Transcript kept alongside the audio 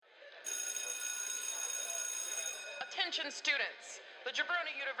Attention students, the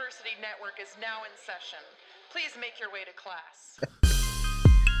Jabroni University Network is now in session. Please make your way to class.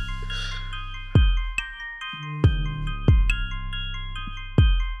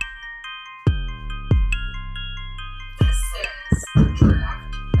 This is the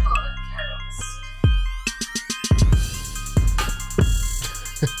Draft Podcast.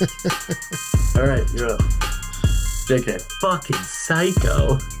 All right, you're up. JK. Fucking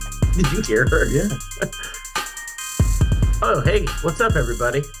psycho. Did you hear her? Yeah. Oh, hey, what's up,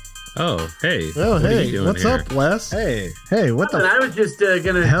 everybody? Oh, hey. Oh, What are hey, you doing what's here? up, Wes? Hey, what Nothing, I was just gonna.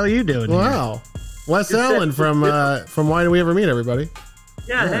 the hell are you doing here? Wow, Wes Just Allen from Why Do We Ever Meet, everybody?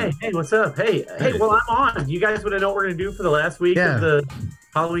 Yeah, hey, what's up? Hey, well, I'm on. You guys want to know what we're gonna do for the last week Yeah. of the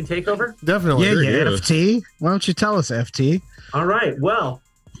Halloween takeover? Definitely. Yeah, Sure yeah, do. FT. Why don't you tell us, FT? All right, well.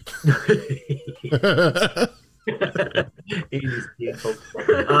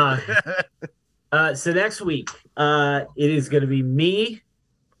 So next week, it is going to be me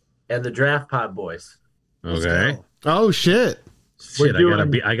and the Draft Pod boys. Okay. Oh shit, Shit,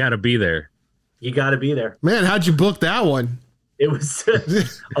 doing- I gotta be there. You got to be there. man, how'd you book that one? It was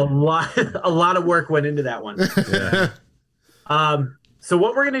a lot of work went into that one. Yeah. So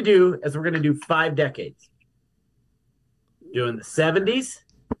what we're going to do is we're going to do 5 decades. Doing the 70s,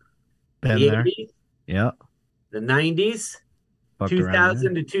 Been the there. 80s, Yep. the 90s, Fucked around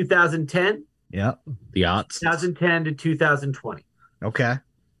 2000 to 2010, there. Yep. The odds. 2010 to 2020. Okay.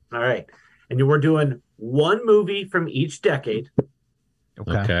 All right. And we're doing one movie from each decade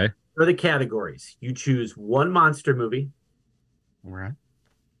Okay. for the categories. You choose one monster movie. All right.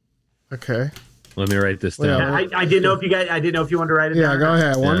 Okay. Let me write this Yeah. down. I didn't know if I didn't know if you wanted to write it Yeah, down. go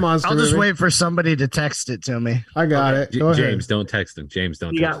ahead. One Yeah. monster. I'll just movie. wait for somebody to text it to me. I got it. Go ahead. James, don't text him. James,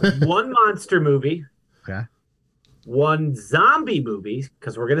 don't You text got him. one monster movie, Okay. one zombie movie,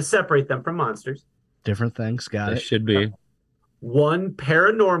 because we're going to separate them from monsters, Different things. Got That it. should be. one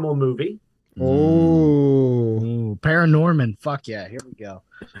paranormal movie, Oh, Ooh, Paranorman. Fuck yeah. Here we go.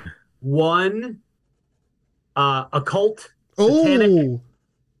 one occult satanic oh,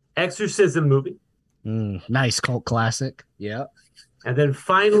 exorcism movie, Nice cult classic. Yep. and then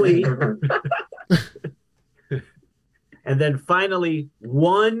finally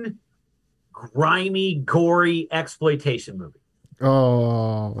one grimy, gory exploitation movie.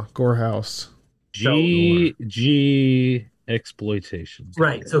 oh, Gorehouse. G exploitation.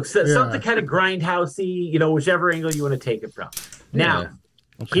 Right. So Yeah. something kind of grindhousey, whichever angle you want to take it from. Now,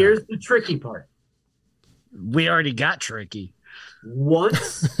 Okay. here's the tricky part. We already got tricky.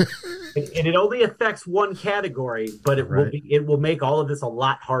 Once, and it only affects one category, but it will make all of this a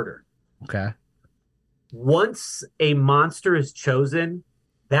lot harder. Okay. Once a monster is chosen,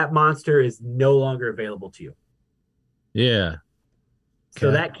 that monster is no longer available to you. Yeah. So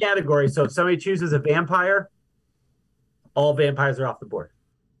Okay. that category, so if somebody chooses a vampire, all vampires are off the board.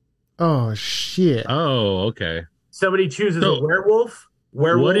 Oh shit. Oh, okay. Somebody chooses So, a werewolf,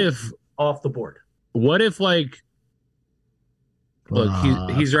 What if off the board. like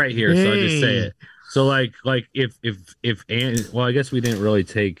look, he's right here, so I just say Hey. it. So like if well, I guess we didn't really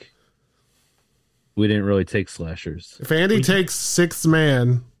take slashers. If Andy takes Sixth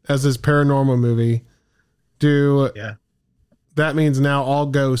Man as his paranormal movie, Yeah. that means now all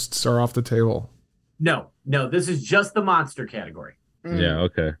ghosts are off the table. No, this is just the monster category. Yeah,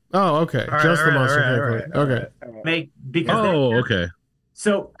 okay. Oh, okay. All right, Just the all right, monster all category. right, all Okay. Oh, okay.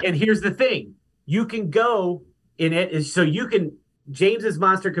 So, and here's the thing: you can go in it. So you can James's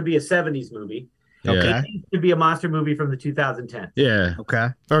monster could be a '70s movie. Yeah. Okay. It could be a monster movie from the 2010s. Yeah. Okay.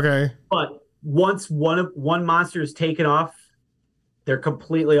 Okay. But once one monster is taken off, they're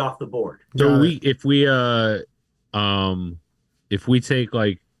completely off the board. So Got if we take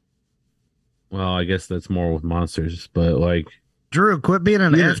like, well, I guess that's more with monsters, but like, Drew, quit being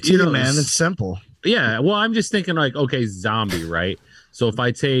an You know- FT, you know, man. It's simple. yeah. Well, I'm just thinking like, okay, zombie, right? So if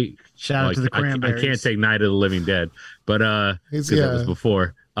I take, Shout out like, to the I Cranberries. can't take Night of the Living Dead, but He's, because that was yeah.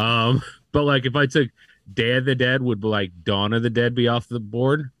 before. But like if I took Day of the Dead, would like Dawn of the Dead be off the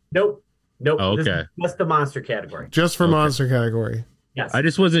board? Nope. Oh, This okay. is just the monster category. Just for Okay. monster category. Yes. I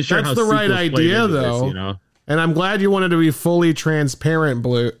just wasn't sure. That's how the right sequels played idea, into this, though. you know? And I'm glad you wanted to be fully transparent,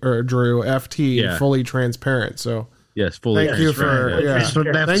 Drew. FT, Yeah. fully transparent. So Yes, fully. thank you for right. yeah. That's what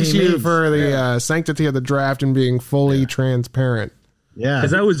FT Thanks you means. for the sanctity of the draft and being fully transparent. Yeah.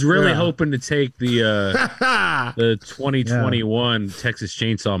 Because I was really Yeah. hoping to take the 2021 Texas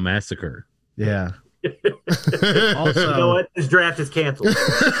Chainsaw Massacre. Yeah. You know Also, what? This draft is canceled.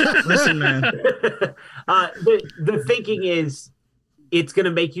 listen, man. The thinking is it's going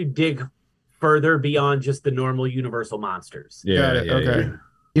to make you dig further beyond just the normal universal monsters. Yeah, Got it. yeah, Okay. yeah.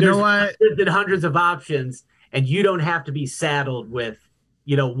 You There's know what? hundreds and hundreds of options, and you don't have to be saddled with,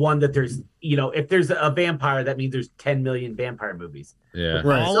 one that there's, if there's a vampire, that means there's 10 million vampire movies. Yeah.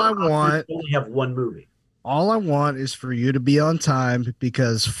 Right. All I want, You only have one movie. all I want is for you to be on time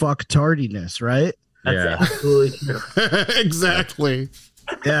because fuck tardiness, right? That's Yeah. absolutely true. Exactly.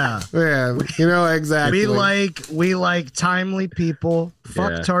 Yeah. Yeah. Exactly. We like timely people.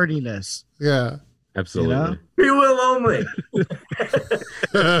 Fuck Yeah. tardiness. Yeah. Absolutely. You know? We will only.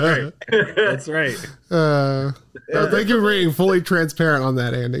 That's right. Thank you for being fully transparent on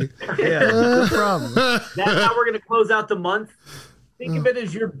that, Andy. Yeah. No problem. That's how we're going to close out the month. Think of it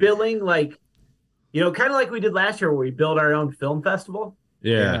as you're billing like, kind of like we did last year where we built our own film festival.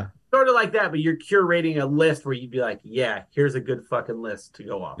 Yeah. Sort of like that, but you're curating a list where you'd be like, yeah, here's a good fucking list to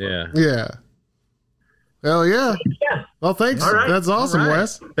go off. Yeah. Yeah. Hell yeah. Yeah. Well, thanks. All right. That's awesome, All right.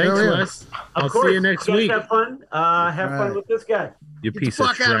 Wes. Thanks, Hell yeah. Wes. Of I'll course. see you next guys week. Have fun. Have All fun right. with this guy. You Get the piece of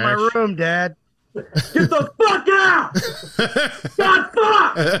fuck trash. out of my room, Dad. Get the fuck out! God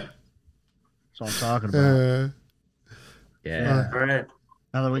fuck! That's what I'm talking about. Yeah. All right.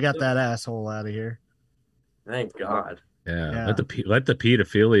 Now that we got that asshole out of here. Thank God. Yeah. Yeah. Let the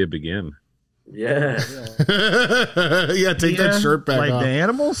pedophilia begin. Yeah. Yeah, take that shirt back like off. the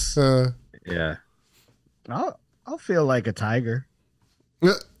animals? Yeah. I'll feel like a tiger.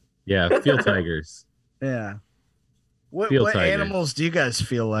 Yeah. Feel tigers. Yeah. What Feel tiger. animals do you guys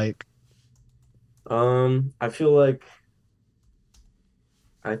feel like? I feel like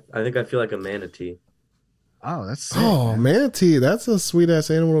I think I feel like a manatee. Oh, that's sick, Oh, man. manatee. That's a sweet ass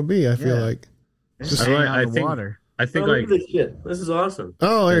animal to be, I feel Yeah. like. Just I hang like- out I in the think- water. I think Oh, like look at this shit. This is awesome.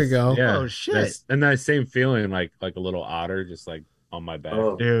 Oh, there you go. yeah. Oh, shit. And that same feeling like a little otter just like on my back.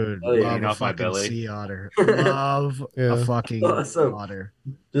 Oh, Dude, Oh, yeah. love Eating a off my fucking belly. sea otter. Love Yeah. a fucking Awesome. otter.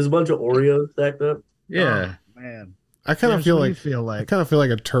 there's a bunch of Oreos stacked up. Yeah. Oh, man. I kind of James, feel what do like you feel I like kind of feel like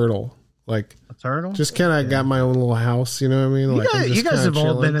a turtle. Like a turtle. just kind of got my own little house, you know what I mean? You Like I'm guys, just you guys kinda have all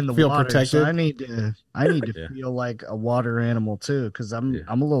chilling, been in the feel water, protected. so I need to Yeah. feel like a water animal too, because I'm Yeah.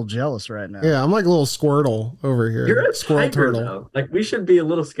 a little jealous right now. Yeah, I'm like a little Squirtle over here. You're a Squirrel tiger, turtle. though. Like we should be a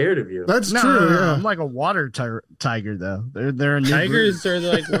little scared of you. That's No, true. no, no, Yeah. I'm like a water tiger though. They're a new Tigers breed. are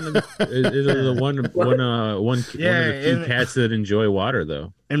like one of the one Yeah, of the few and- cats that enjoy water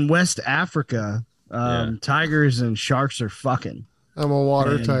though. In West Africa. Yeah. Tigers and sharks are fucking. I'm a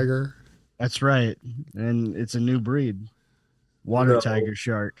water And- tiger. That's right, and it's a new breed. Water No. tiger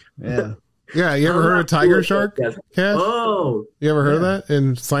shark. Yeah. Yeah, you ever I'm heard not of tiger cool shark, with that. Cash? Oh, You ever heard Yeah. of that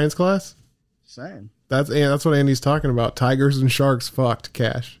in science class? Saying. That's what Andy's talking about. Tigers and sharks fucked,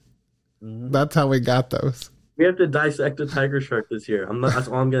 Cash. Mhm. That's how we got those. we have to dissect a tiger shark this year. That's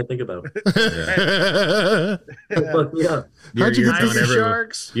all I'm gonna think about. How'd Fuck me up. you get telling Tiger this? everyone-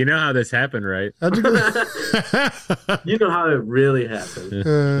 sharks. You know how this happened, right? You get? You know how it really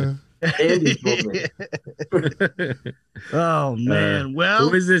happened. Andy told me. Oh man. Well,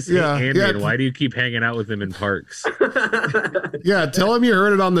 Who is this Yeah, Andy, yeah. and why do you keep hanging out with him in parks? Yeah, tell him you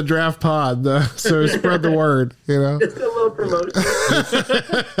heard it on the draft pod, so spread the word. You know. Just a little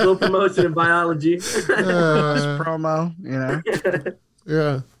promotion. little promotion in biology. promo, you know.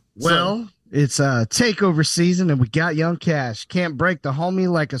 Yeah. Well, it's takeover season, and we got Young Cash. Can't break the homie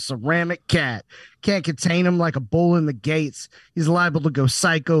like a ceramic cat. Can't contain him like a bull in the gates. He's liable to go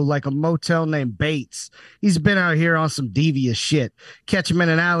psycho like a motel named Bates. He's been out here on some devious shit. Catch him in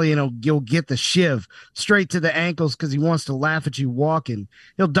an alley and you'll get the shiv straight to the ankles because he wants to laugh at you walking.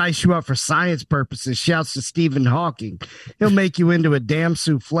 He'll dice you up for science purposes, shouts to Stephen Hawking. He'll make you into a damn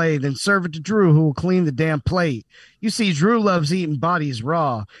souffle, then serve it to Drew, who will clean the damn plate. You see, Drew loves eating bodies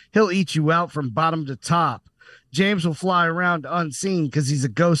raw. He'll eat you out from bottom to top. James will fly around unseen because he's a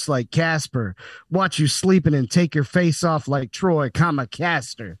ghost like Casper. Watch you sleeping and take your face off like Troy,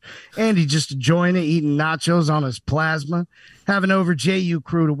 Caster. Andy just enjoying it, eating nachos on his plasma. Having over JU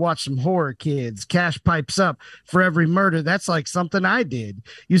crew to watch some horror kids. Cash pipes up for every murder. That's like something I did.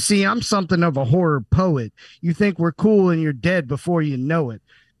 You see, I'm something of a horror poet. You think we're cool and you're dead before you know it.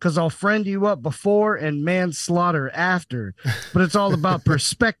 Because I'll friend you up before and manslaughter after. But it's all about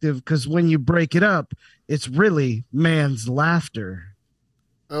perspective because when you break it up, it's really man's laughter.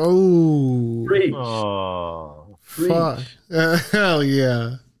 Oh. Preach. Oh, Fuck. Hell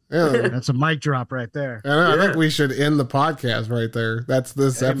yeah. Yeah. That's a mic drop right there. I think we should end the podcast right there. That's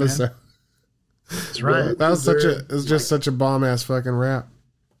this Hey, man. episode. That's right. That was it's just such a bomb ass fucking rap.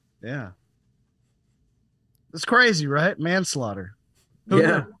 Yeah. It's crazy, right? Manslaughter. Who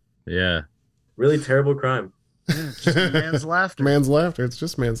Yeah. yeah. Really terrible crime. knew? It's just man's laughter. Man's laughter. It's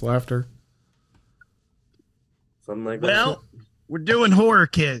just man's laughter. Something like that. Well, we're doing horror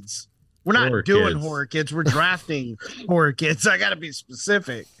kids. We're not Horror doing kids. horror kids. We're drafting horror kids. I got to be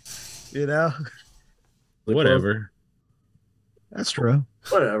specific, you know? Whatever. That's true.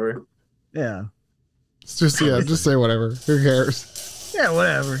 Whatever. Yeah. It's just say whatever. Who cares? Yeah,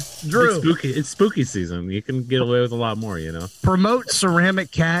 whatever. Drew, It's spooky season. You can get away with a lot more, you know. promote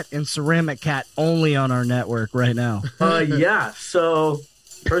Ceramic Cat and Ceramic Cat only on our network right now. Yeah. So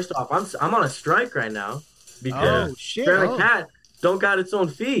first off, I'm on a strike right now because shit. Ceramic Cat don't got its own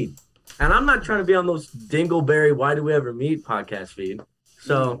feed, and I'm not trying to be on those Dingleberry Why Do We Ever Meet podcast feed.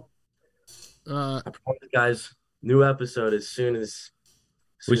 So I promise you guys, new episode as soon as.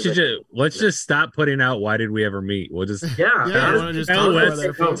 Let's just stop putting out Why Did We Ever Meet? We'll just I wanna just tell talk about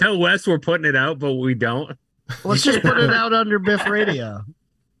Wes, that. tell Wes we're putting it out, but we don't. Let's just put it out under Biff Radio.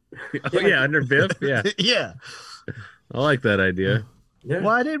 Oh yeah, under Biff. Yeah, Yeah. I like that idea. Yeah.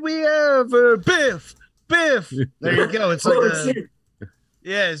 Why did we ever Biff? Biff. There you go. It's like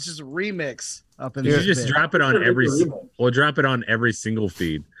it's just a remix up in You this should just bit. drop it on we'll drop it on every single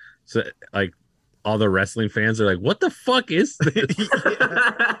feed. So like all the wrestling fans are like, what the fuck is this?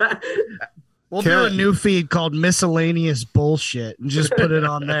 We'll do a new feed called Miscellaneous Bullshit and just put it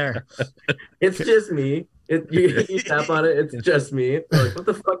on there. It's just me. You tap on it, it's just me. Like, what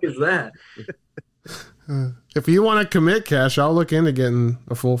the fuck is that? If you want to commit, Cash, I'll look into getting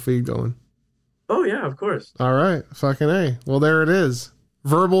a full feed going. Oh yeah, of course. All right, fucking A. Well, there it is.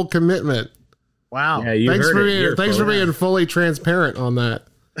 Verbal commitment. Wow. Yeah, you Thanks heard for it being here, thanks for folks. being fully transparent on that.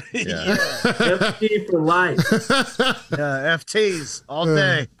 Yeah. FT for life. FTs all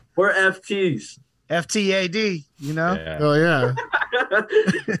day. We're FTs. FTAD, you know? Yeah. Oh yeah.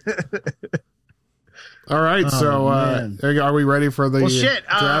 All right, so man. are we ready for the Well, shit.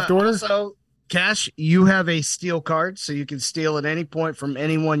 draft order? So, Cash, you have a steel card, so you can steal at any point from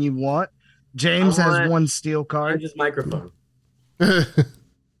anyone you want. James I has want- one steel I'm card. just microphone. There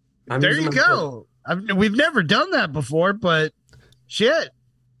using you my go. We've never done that before, but shit.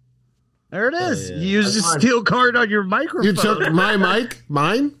 There it is. yeah. You used a That's fine. steel card on your microphone. You took my mic?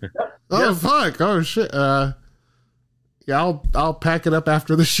 Mine? Oh fuck. Oh shit. Yeah, I'll pack it up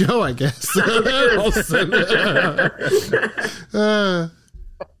after the show, I guess. I'll send it.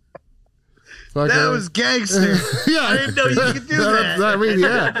 That was gangster. Yeah, I didn't know you could do that. I mean,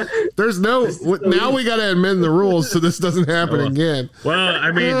 yeah. There's no. Now we got to amend the rules so this doesn't happen again. Well,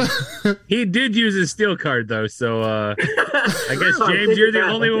 I mean, he did use his steel card though, so I guess No, James, take you're it the back.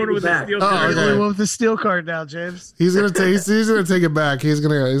 only Take one it with a back. steel Oh, card. You're the okay. only one with the steel card now, James. He's gonna take it back. He's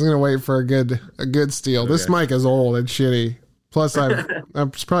gonna wait for a good steal. This Okay. mic is old and shitty. Plus, I've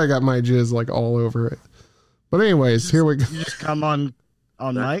probably got my jizz like all over it. But anyways, here we go. You just come on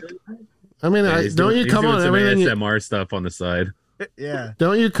mic. I mean, Yeah, don't you come on some everything? ASMR stuff on the side? Yeah.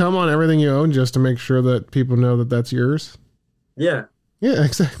 Don't you come on everything you own just to make sure that people know that that's yours? Yeah. Yeah,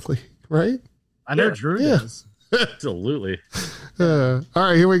 exactly. Right? I know Yeah. Drew Yeah. does. Absolutely. All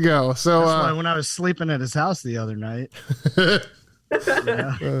right, here we go. So, That's why when I was sleeping at his house the other night.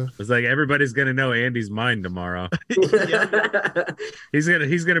 It's like everybody's gonna know Andy's mine tomorrow. He's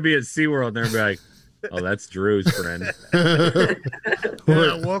gonna be at SeaWorld there and be like, oh, that's Drew's friend. And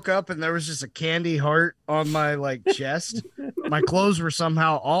I woke up and there was just a candy heart on my like chest. My clothes were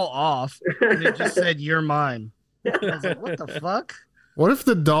somehow all off, and it just said "You're mine." I was like, "What the fuck?" what if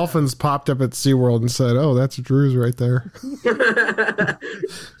the dolphins popped up at SeaWorld and said, "Oh, that's Drew's right there,"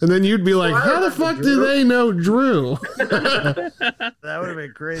 and then you'd be like, Well, I "How the remember fuck do Drew." they know Drew?" That would have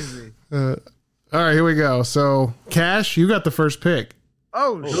been crazy. All right, here we go. So, Cash, you got the first pick.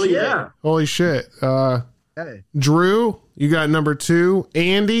 Oh, Oh shit! yeah. Holy shit. Hey. Drew, you got number 2.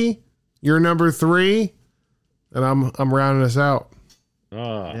 Andy, you're number 3. And I'm rounding us out.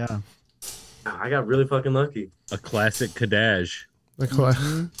 Oh, Yeah. I got really fucking lucky. a classic Kadaj. The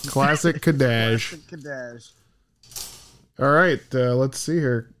classic Kadash. Kadash. All right, let's see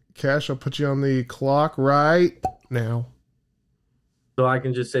here. Cash, I'll put you on the clock right now. So I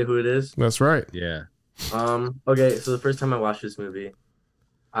can just say who it is. That's right. Yeah. Okay, so the first time I watched this movie,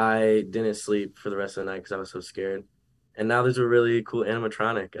 I didn't sleep for the rest of the night because I was so scared. And now there's a really cool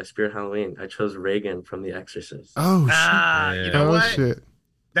animatronic at Spirit Halloween. I chose Reagan from The Exorcist. Oh, shit. Ah, Yeah. you know Oh, what? shit.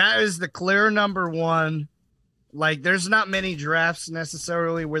 That is the clear number one. Like, there's not many drafts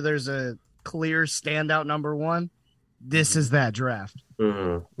necessarily where there's a clear standout number one. This is that draft.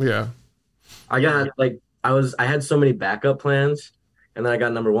 Mm-hmm. Yeah. I got I had so many backup plans, and then I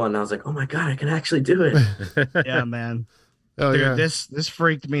got number one, and I was like, oh my god, I can actually do it. Yeah, man. Oh, Dude, yeah. this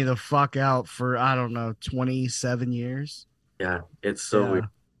freaked me the fuck out for, I don't know, 27 years. Yeah, it's so Yeah. weird.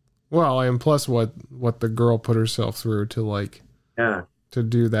 Well, and plus what the girl put herself through to, like, Yeah, to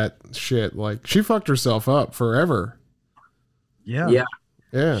do that shit. Like, she fucked herself up forever. Yeah. yeah.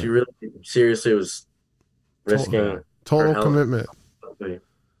 Yeah. She really seriously was risking. Total her health. commitment.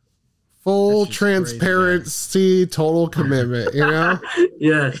 Full That's just crazy, transparency, total commitment. You know.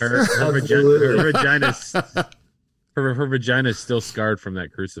 Yes. Her absolutely. vagina's still scarred from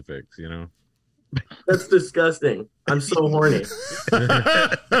that crucifix, you know. That's disgusting. I'm so horny.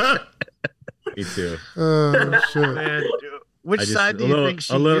 Me too. Oh shit. Man, which I just- side do a you little- think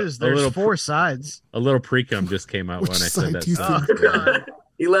she a little- used? a There's little 4 sides. A little pre-cum just came out Which when I side said that. do you stuff. think-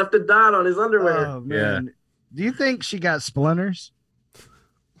 He left a dot on his underwear. Oh man. Do you think she got splinters?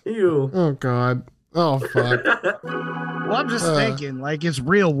 Ew. Oh god. Oh fuck. Well, I'm just thinking, like it's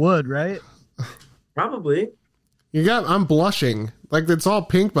real wood, right? Probably. I'm blushing. Like it's all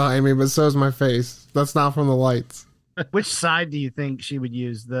pink behind me, but so is my face. That's not from the lights. Which side do you think she would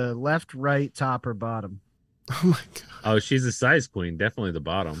use? The left, right, top, or bottom? Oh my god. Oh, she's a size queen. Definitely the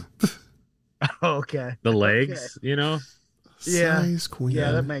bottom. Okay. The legs, you know. Yeah. Size queen.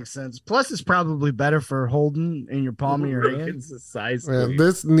 Yeah, that makes sense. Plus, it's probably better for holding in your palm of your hand. It's a size Man, queen.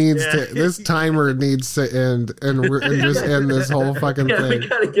 this timer needs to end and just end this whole fucking Yeah, we thing.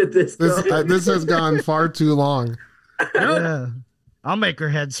 gotta get this going. This has gone far too long. Yeah. I'll make her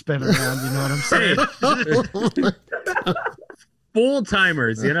head spin around, you know what I'm saying? Full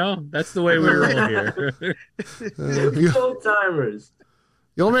timers, you know. That's the way we roll here. Full timers.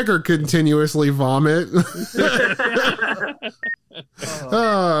 You'll make her continuously vomit.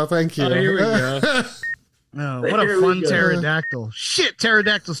 Oh, thank you. Oh, here we go. Oh, what a Here we fun go. pterodactyl. Shit,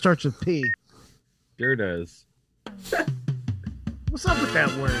 pterodactyl starts with P. Sure does. What's up with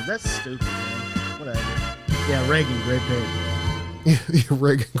that word? That's stupid, man. Whatever. Yeah, Reagan, great pick.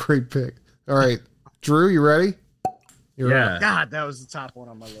 Reagan, great pick. All right. Drew, you ready? You're Yeah. God, that was the top one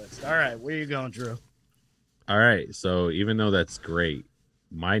on my list. All right, where you going, Drew? All right. So even though that's great,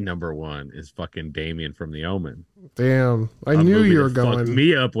 my number one is fucking Damien from The Omen. Damn. I A knew movie you were that fucked going.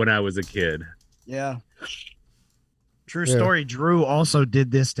 me up when I was a kid. Yeah. True Yeah. story. Drew also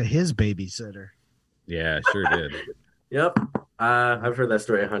did this to his babysitter. Yeah, sure did. Yep. I've heard that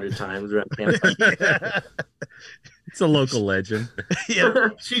story 100 times around campfire. It's a local legend. Yeah,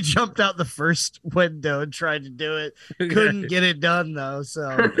 she jumped out the first window and tried to do it. Couldn't get it done though,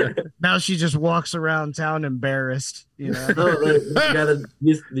 so now she just walks around town embarrassed. You know. No, like,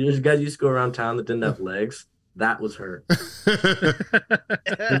 there's guys used to go around town that didn't have legs. That was her. They just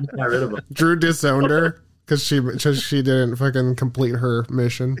got rid of them. Drew disowned her because she didn't fucking complete her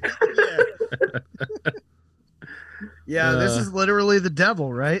mission. Yeah, this is literally the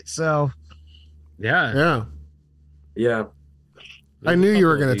devil, right? So Yeah. Yeah. Yeah. I knew you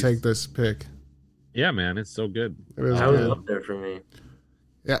were going to Couple of take this pick. Yeah, man, it's so good. It was I was good. up there for me.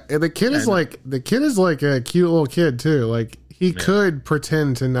 Yeah, and the kid is like a cute little kid too. Like he could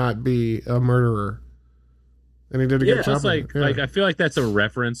pretend to not be a murderer, and he did a good job. Just like I feel like that's a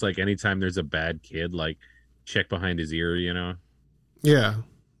reference. Like anytime there's a bad kid, like check behind his ear. You know, yeah.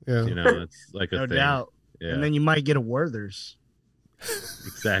 you know, it's like a no thing. doubt. Yeah, And then you might get a Werther's.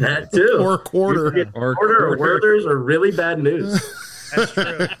 exactly. That too. Or a quarter. Or Order or Werther's are really bad news. That's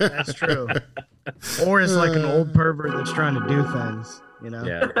true. That's true. Or it's like an old pervert that's trying to do things, you know?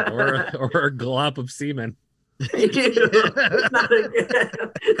 Yeah, or a glop of semen. It's not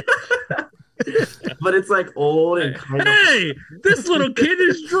but it's like old and kind of. Hey, this little kid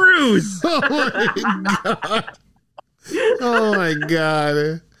is Drew's. Oh my god! Oh my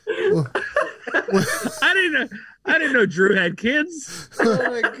god! I didn't know Drew had kids. Oh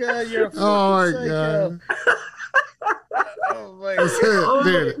my god, you're a Oh my fucking god! Oh my Oh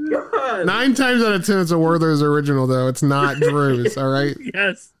Dude, my God. 9 times out of 10, it's a Werther's original though. It's not Drew's. All right,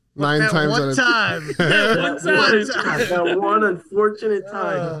 Yes. 9 That times one out of time. One time. That one unfortunate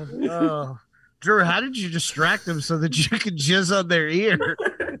time. Oh. Drew, how did you distract them so that you could jizz on their ear?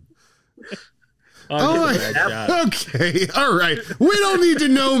 Oh I'll my give it that shot. Okay, all right. We don't need to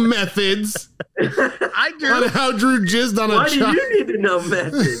know methods I on do. how Drew jizzed on Why a do child. you need to know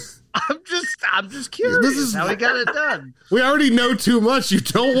methods? I'm just curious This is- how he got it done. We already know too much. You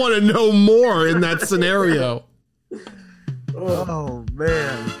don't want to know more in that scenario. Oh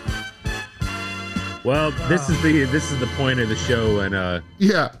man. Well, this is the point of the show, and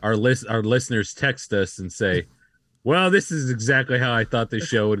Yeah. our listeners text us and say, "Well, this is exactly how I thought this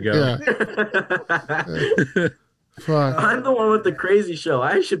show would go." Yeah. Fuck. I'm the one with the crazy show.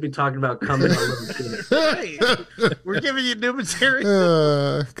 I should be talking about coming on little shit. Hey, we're giving you new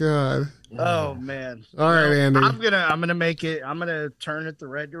material. God. Oh man. All right, Andy. I'm gonna turn it the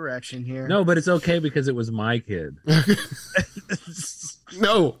right direction here. No, but it's okay because it was my kid.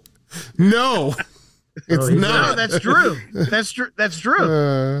 No. No. It's he's No, not. that's true. That's true. That's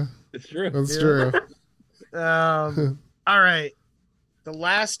true. It's true. That's true. All right. The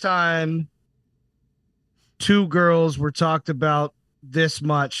last time 2 girls were talked about this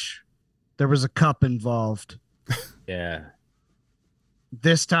much there was a cup involved. Yeah.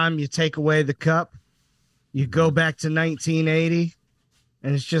 This time you take away the cup, you go back to 1980,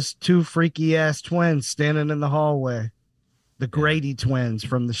 and it's just two freaky ass twins standing in the hallway. The Grady twins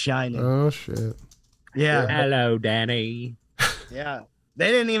from The Shining. Oh shit. Yeah. Hello, Danny. Yeah.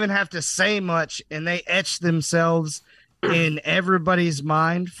 They didn't even have to say much, and they etched themselves in everybody's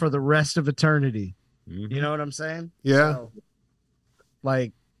mind for the rest of eternity. Mm-hmm. You know what I'm saying? Yeah. So,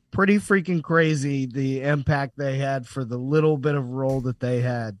 like, pretty freaking crazy the impact they had for the little bit of role that they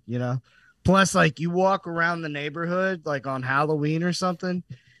had, you know? Plus, like, you walk around the neighborhood, like on Halloween or something,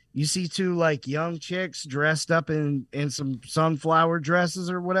 you see two, like, young chicks dressed up in some sunflower dresses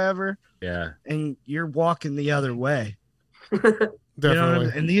or whatever, Yeah. and you're walking the other way. Definitely. You know what I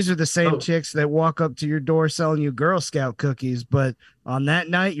mean? And these are the same chicks that walk up to your door selling you Girl Scout cookies, but on that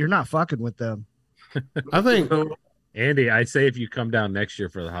night, you're not fucking with them. I think Andy, I say if you come down next year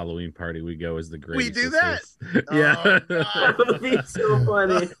for the Halloween party, we go as the Grady We do sisters. that? Yeah. That would be so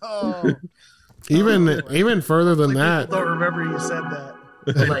funny. Oh, even further than I that, don't remember you said that.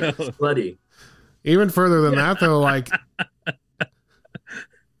 Like slutty. even further than that though, like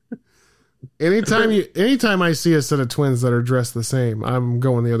anytime I see a set of twins that are dressed the same, I'm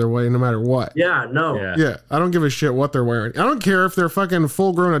going the other way no matter what. Yeah, no. Yeah. Yeah, I don't give a shit what they're wearing. I don't care if they're fucking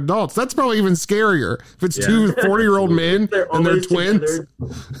full grown adults. That's probably even scarier. If it's two 40-year-old men and they're always twins. together.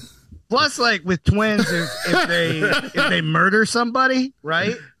 Plus, like with twins, if they murder somebody,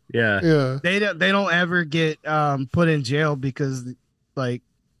 right? Yeah. Yeah. They don't ever get put in jail because like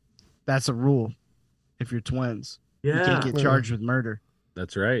that's a rule. If you're twins, you Yeah. can't get charged with murder.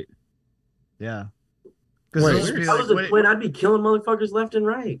 That's right. Yeah. Wait. If I was a twin, I'd be killing motherfuckers left and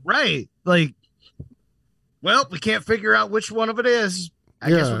right. Right. Like, well, we can't figure out which one of it is. I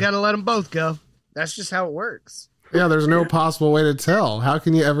guess Yeah. we got to let them both go. That's just how it works. Yeah, there's no possible way to tell. How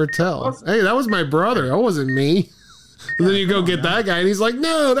can you ever tell? Hey, that was my brother. That wasn't me. And then you go get that guy, and he's like,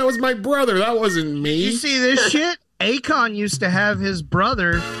 no, that was my brother. That wasn't me. You see this shit? Akon used to have his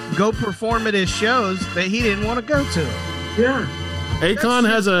brother go perform at his shows that he didn't want to go to. Yeah. Akon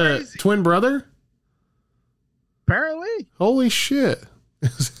has a crazy. twin brother? Apparently. Holy shit.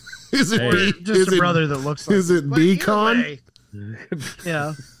 Is it Hey. B? Just is a it- brother that looks like Is it But either B-Con? way,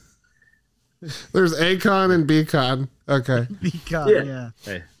 yeah. There's Akon and B-Con. Okay. Because, Yeah. yeah.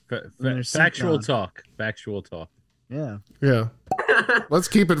 Hey, there's factual Seacon. talk. Factual talk. Yeah. Yeah. Let's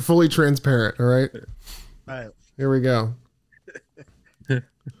keep it fully transparent, all right? Right. Here we go.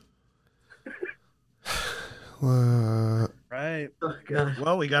 Right. Oh, God.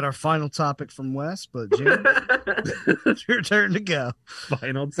 Well, we got our final topic from Wes, but Jim, it's your turn to go.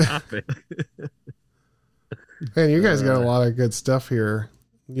 Final topic. Man, you guys got a lot of good stuff here.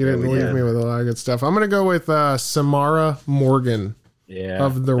 You didn't we leave did. me with a lot of good stuff. I'm going to go with Samara Morgan. Yeah.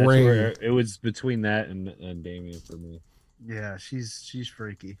 Of the that's Ring. where it was between that and Damien for me. Yeah, she's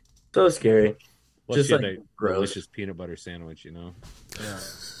freaky. So scary. Plus, Just she had like a gross. delicious peanut butter sandwich, you know? Yeah.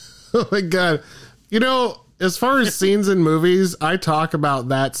 Oh my God. You know, as far as scenes in movies, I talk about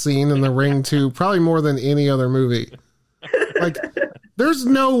that scene in The Ring too, probably more than any other movie. Like, there's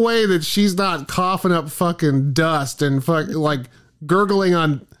no way that she's not coughing up fucking dust and like gurgling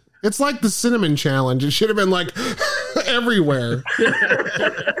on. It's like the cinnamon challenge. It should have been like everywhere.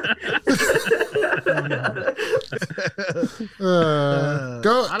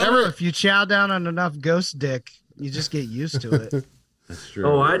 Go. I don't know if you chow down on enough ghost dick, you just get used to it. That's true.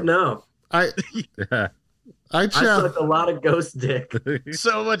 Oh, I know. I I challenge. sucked a lot of ghost dick.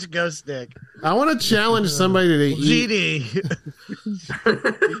 So much ghost dick. I want to challenge somebody to eat. GD.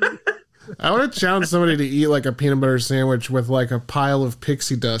 I want to challenge somebody to eat like a peanut butter sandwich with like a pile of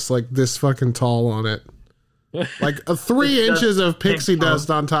pixie dust, like this fucking tall on it, like 3 inches of pixie dust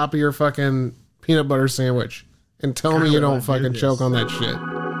on top of your fucking peanut butter sandwich, and tell me you don't fucking choke on that shit.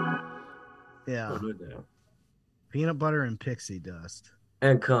 Yeah. Oh, no. Peanut butter and pixie dust.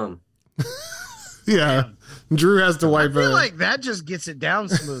 And cum. Yeah, Drew has to I wipe feel it. like that just gets it down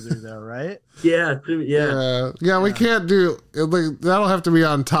smoother, though, right? Yeah, yeah. Yeah, we can't do. Like, that'll have to be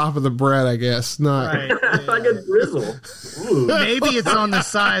on top of the bread, I guess. Not. Right. Like a drizzle. Ooh. Maybe it's on the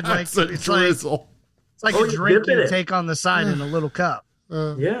side, like It's a it's like drizzle. a you drink dip in you it. take on the side in a little cup.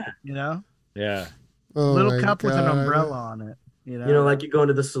 Yeah. You know, Yeah. Oh little my cup with an God. umbrella on it. You know, You know, like you go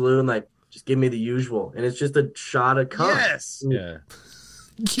into the saloon, like, just give me the usual. And it's just a shot of cum. yes. Yeah.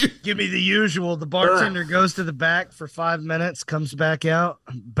 Give me the usual. The bartender goes to the back for 5 minutes, comes back out,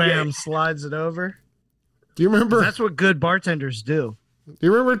 bam, slides it over. Do you remember? That's what good bartenders do. Do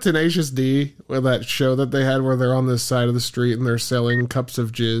you remember Tenacious D with that show that they had where they're on this side of the street and they're selling cups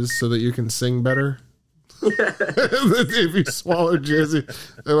of jizz so that you can sing better? If you swallow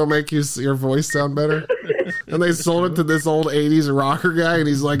jizz, it'll make your voice sound better. And they sold it to this old 80s rocker guy, and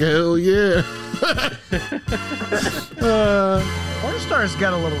he's like, hell yeah. Porn stars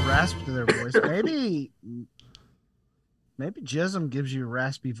got a little rasp to their voice. Maybe jism gives you a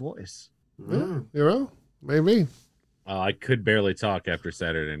raspy voice. You know, maybe. I could barely talk after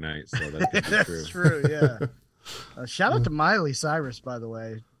Saturday night, so that could be true. That's true, yeah. Shout out to Miley Cyrus, by the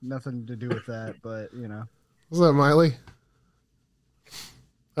way. Nothing to do with that, but, you know. What's up, Miley?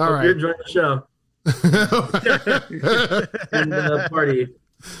 All right. You're enjoying the show. And the party.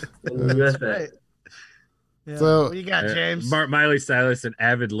 That's right. Yeah. So, what do you got, James? Miley Cyrus, an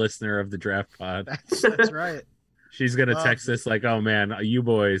avid listener of the Draft Pod. That's right. She's going to text us like, oh, man, you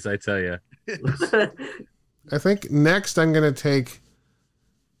boys, I tell you. I think next I'm going to take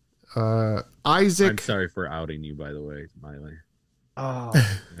Isaac. I'm sorry for outing you, by the way, Miley. Oh.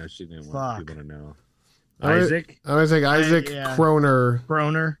 No, she didn't want people to know. I'm going to take Isaac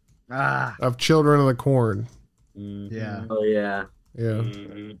Kroner of Children of the Corn. Mm-hmm. Yeah. Oh, yeah. Yeah.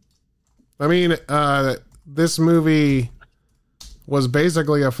 Mm-hmm. I mean, this movie was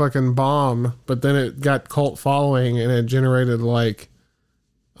basically a fucking bomb, but then it got cult following and it generated like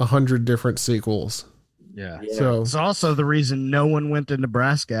 100 different sequels. Yeah. So it's also the reason no one went to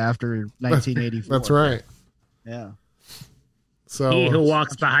Nebraska after 1984. That's right. Yeah. So he who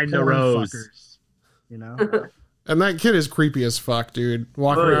walks behind the rose. Fuckers, you know? And that kid is creepy as fuck, dude.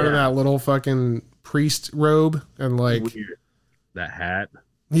 Walking around in that little fucking priest robe and like Weird. That hat.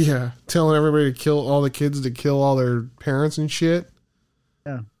 Yeah, telling everybody to kill all the kids to kill all their parents and shit.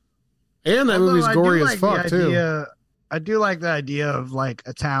 Yeah. And that movie's gory as fuck too. I do like the idea of like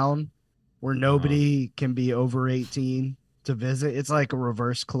a town where nobody can be over 18 to visit. It's like a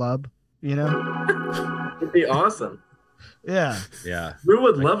reverse club, you know? It'd be awesome. Yeah. Yeah. Drew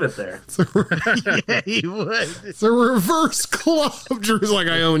would love it there. Yeah, he would. It's a reverse club. Drew's like,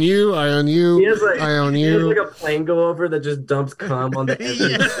 I own you, I own you, He has like, I own he has you. like a plane go over that just dumps cum on the end.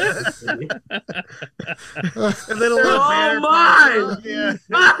 And then a little all banner mine! Yeah.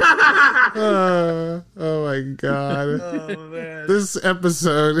 Oh my god. Oh man. This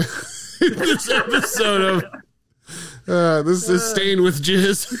episode of this is stained with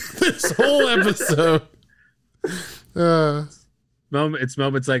jizz. This whole episode. It's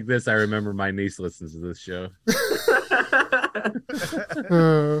moments like this I remember my niece listens to this show.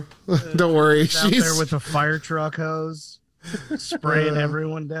 Don't worry, Out she's there with a fire truck hose, spraying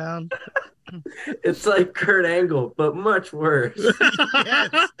everyone down. It's like Kurt Angle, but much worse.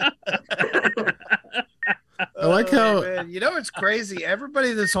 Yes. I like how Man. You know, it's crazy.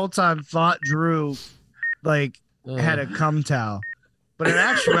 Everybody this whole time thought Drew like had a cum towel. But in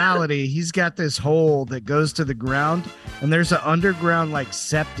actuality, he's got this hole that goes to the ground, and there's an underground like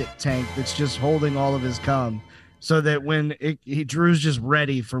septic tank that's just holding all of his cum, so that when Drew's just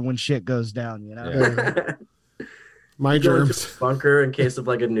ready for when shit goes down, you know. my Go into germs. a bunker in case of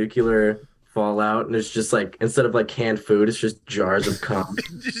like a nuclear fallout, and it's just like instead of like canned food, it's just jars of cum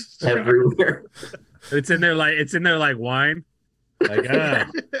everywhere. It's in there like wine. Like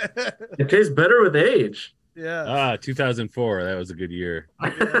It tastes better with age. Yeah. 2004. That was a good year.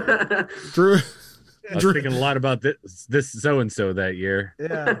 Drew, I was thinking a lot about this so and so that year.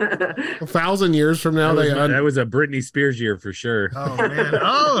 Yeah. 1,000 years from now, That was a Britney Spears year for sure. Oh man.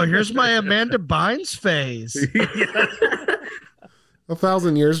 Oh, here's my Amanda Bynes phase.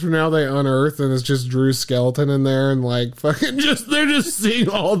 1,000 years from now, they unearth and it's just Drew's skeleton in there, and like fucking they're just seeing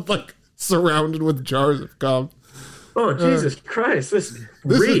all like surrounded with jars of cum. Oh Jesus Christ! This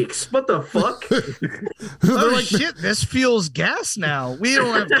reeks. What the fuck? Oh like, shit! This fuels gas now. We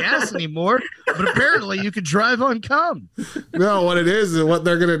don't have gas anymore, but apparently you can drive on cum. No, what it is what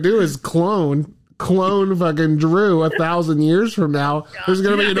they're gonna do is clone fucking Drew 1,000 years from now. There's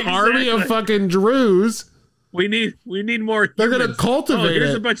gonna be an army of fucking Drews. We need more. They're gonna humans. cultivate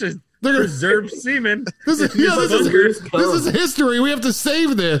here's it. a bunch of They're gonna- preserved semen. This is history. We have to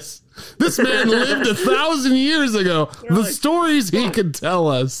save this. This man lived 1,000 years ago. The stories he could tell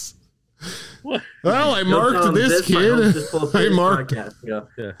us. What? Well, I marked this kid. I marked.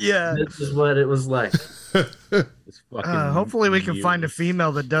 Yeah. This is what it was like. This fucking Hopefully we can find a mutants.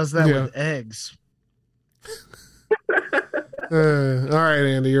 female that does that Yeah. with eggs. All right,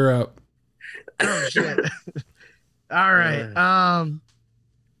 Andy, you're up. Oh shit. All right.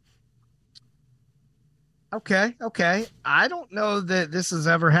 Okay. I don't know that this has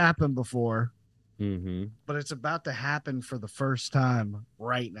ever happened before, Mm-hmm. but it's about to happen for the first time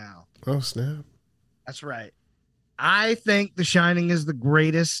right now. Oh snap! That's right. I think The Shining is the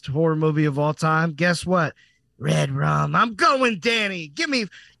greatest horror movie of all time. Guess what? Red rum. I'm going, Danny. Give me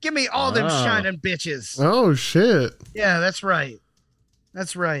all them shining bitches. Oh shit. Yeah, that's right.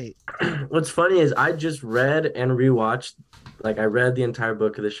 That's right. What's funny is I just read and rewatched, like I read the entire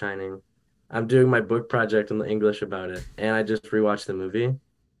book of The Shining. I'm doing my book project in the English about it, and I just rewatched the movie.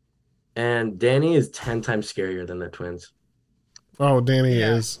 And Danny is 10 times scarier than the twins. Oh, Danny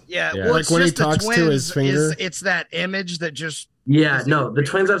is. Yeah. Yeah. Well, Like it's when he just the talks to twins his finger? it's that image that just Yeah, no, the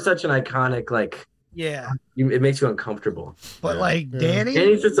twins have such an iconic, like, yeah. it makes you uncomfortable. But like Yeah. Danny,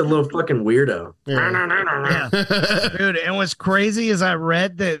 Danny's just a little fucking weirdo. Yeah. yeah. Dude, and what's crazy is I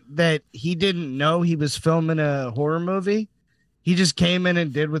read that he didn't know he was filming a horror movie. He just came in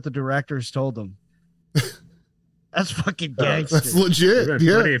and did what the directors told him. That's fucking gangster. That's legit. It'd been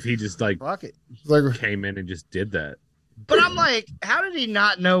Yeah. funny if he just like Fuck it. Like, came in and just did that. But I'm like, how did he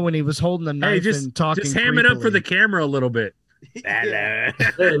not know when he was holding the knife Hey, and talking? just ham it up for the creepily? camera a little bit. Hey,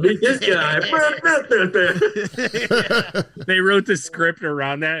 meet this guy. They wrote the script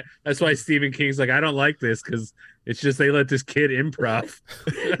around that. That's why Stephen King's like, I don't like this because it's just they let this kid improv.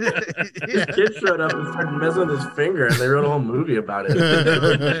 This kid showed up and started messing with his finger, and they wrote a whole movie about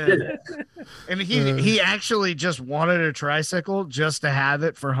it. And he actually just wanted a tricycle just to have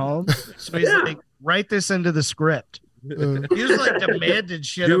it for home. So he's like, write this into the script. He was like demanding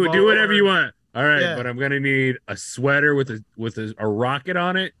shit. do about whatever it. you want. All right, Yeah. but I'm gonna need a sweater with a rocket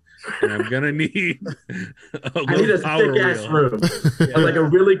on it, and I'm gonna need a I need a little power thick ass wheel. room, like a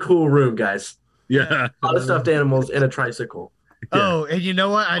really cool room, guys. Yeah, A lot of stuffed animals and a tricycle. Oh, and you know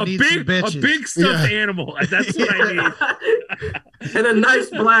what? I need some a bitches. big stuffed animal. That's what I need. And a nice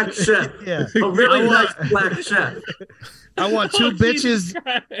black chef. Yeah. A really I want- nice black chef. I want two Oh, Jesus bitches,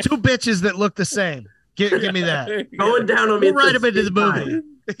 Christ. two bitches that look the same. Give me that. Going down on me. We'll write him into the time.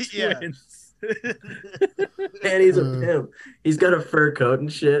 movie. Yeah. Twins. And he's a pimp. He's got a fur coat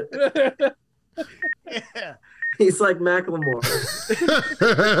and shit. Yeah. He's like Macklemore.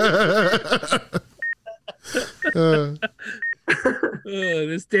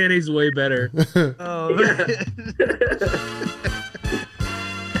 This Danny's way better. Oh,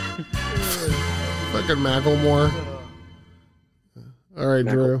 fucking Macklemore. All right,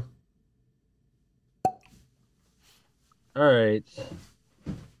 Drew. All right.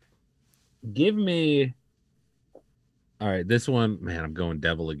 Give me. All right, this one, man, I'm going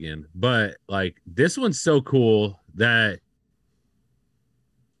devil again. But like this one's so cool that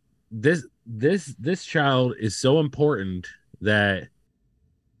this child is so important that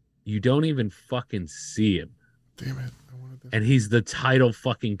you don't even fucking see him. Damn it. I wanted this. And he's the title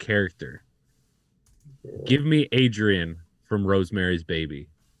fucking character. Give me Adrian from Rosemary's Baby.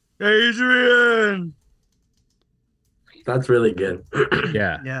 Adrian. That's really good.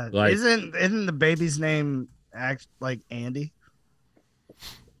 Yeah. Yeah. Like, Isn't the baby's name act like Andy?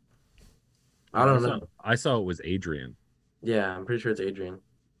 I don't know. I saw it was Adrian. Yeah, I'm pretty sure it's Adrian.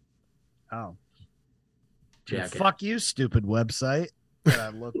 Oh. Jacket. Fuck you, stupid website that I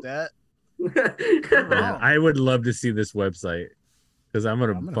looked at. Man, I would love to see this website because I'm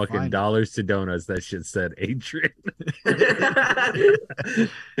gonna find fucking it. dollars to donuts. That shit said Adrian.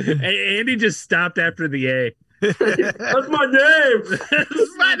 Hey, Andy just stopped after the A. That's my name.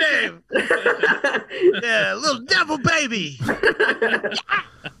 That's my name. Yeah, little devil baby.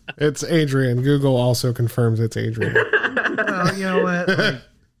 It's Adrian. Google also confirms it's Adrian. Well, you know what? Like,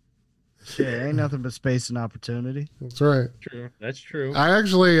 shit, ain't nothing but space and opportunity. That's right. True. That's true. I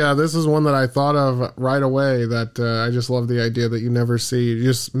actually, this is one that I thought of right away that I just love the idea that you never see.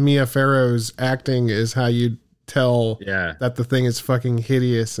 Just Mia Farrow's acting is how you tell Yeah. that the thing is fucking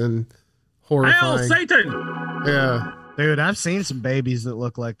hideous and Hail horrifying. Satan! Yeah. Dude, I've seen some babies that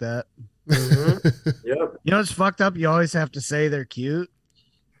look like that. Yep. You know what's fucked up? You always have to say they're cute.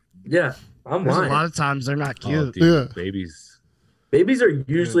 Yeah. I'm There's a lying. lot of times they're not Oh, cute. dude, Yeah. babies. Babies are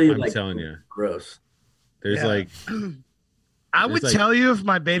usually I'm like telling you. gross. Yeah. There's like I would There's like tell you if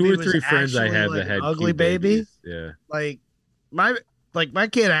my baby two or was three friends I actually have like that had an ugly cute baby. babies. Yeah. Like my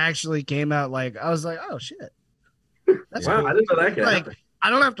kid actually came out like I was like, oh shit. That's Wow, cool. I didn't know that could Like happen. I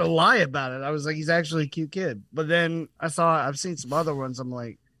don't have to lie about it. I was like, he's actually a cute kid. But then I've seen some other ones. I'm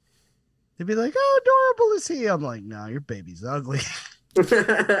like, they'd be like, how adorable is he? I'm like, no, your baby's ugly.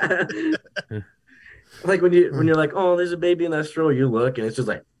 Like when you're like, oh, there's a baby in that stroller, you look and it's just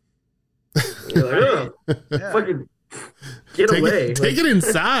like, you're like, oh, Yeah. fucking get away. Take it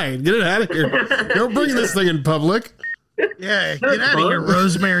inside. Get it out of here. Don't bring this thing in public. Yeah, get out of here,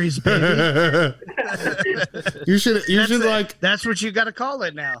 Rosemary's baby. You should like That's what you got to call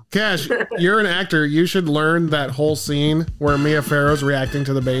it now. Cash, you're an actor. You should learn that whole scene where Mia Farrow's reacting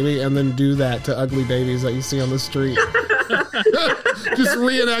to the baby and then do that to ugly babies that you see on the street. Just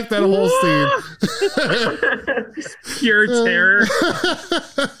reenact that whole scene. Pure terror.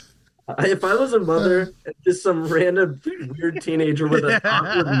 If I was a mother and just some random weird teenager with an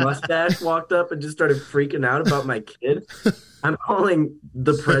awkward mustache walked up and just started freaking out about my kid, I'm calling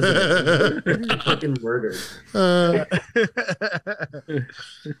the president. Fucking murdered.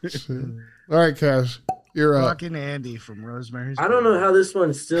 All right, Cash, you're up. Fucking Andy from Rosemary's. I don't know how this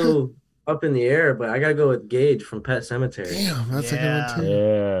one's still up in the air, but I gotta go with Gage from Pet Sematary. Damn, that's a Yeah. good one too.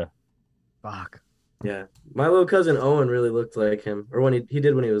 Yeah. Fuck. Yeah, my little cousin Owen really looked like him, or when he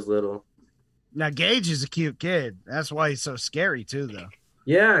did when he was little. Now Gage is a cute kid. That's why he's so scary too, though.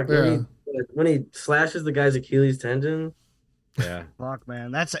 Yeah, Yeah. when he slashes the guy's Achilles tendon. Yeah. Fuck,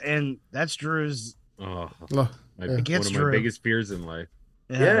 man. That's Drew's. Oh, Look, my, yeah. one gets of my Drew. biggest fears in life.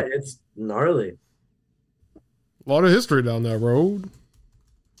 Yeah, it's gnarly. A lot of history down that road.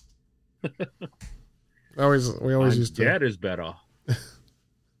 We always My used to. dad is better.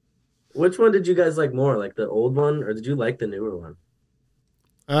 Which one did you guys like more, like the old one, or did you like the newer one?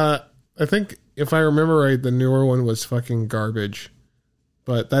 I think if I remember right, the newer one was fucking garbage.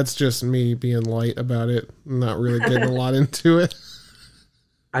 But that's just me being light about it, not really getting a lot into it.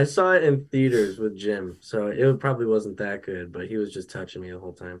 I saw it in theaters with Jim, so it probably wasn't that good, but he was just touching me the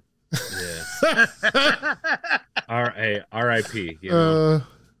whole time. Yeah. R.I.P. You know?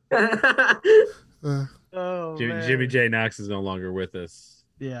 Oh, man. Jimmy J. Knox is no longer with us.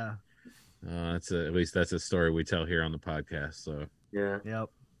 Yeah. At least that's a story we tell here on the podcast. So Yeah, Yep.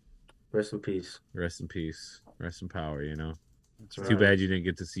 rest in peace. rest in peace, rest in power. You know, That's it's too bad you didn't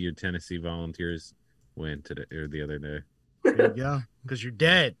get to see your Tennessee Volunteers win today or the other day There you go. Because you're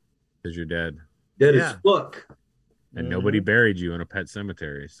dead. because you're dead Dead Yeah. as fuck. and nobody buried you in a pet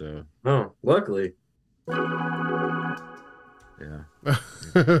cemetery. So Oh, luckily. yeah,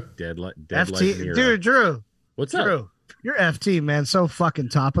 dead like FT, Nero. dude, Drew. What's up? Drew, you're FT, man. So fucking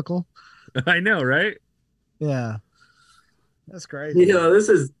topical. I know, right? Yeah. That's crazy. You know, this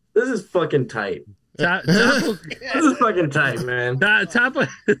is fucking tight. Topical, This is fucking tight, man.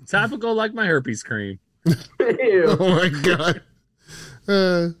 topical like my herpes cream. Ew. Oh my god.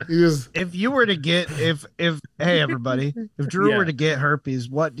 You just If you were to get if hey everybody, if Drew Yeah. were to get herpes,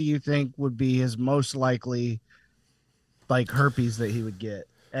 what do you think would be his most likely like herpes that he would get?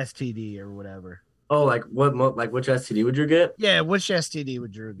 STD or whatever. Oh, like what? Like which STD would you get? Yeah, which STD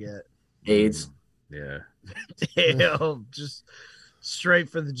would Drew get? AIDS. Yeah. Damn, just straight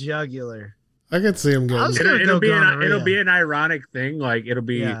for the jugular. I could see him I was getting. gonna It'll go gonorrhea. it'll be an ironic thing. Like it'll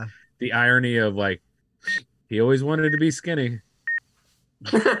be Yeah. the irony of like he always wanted to be skinny.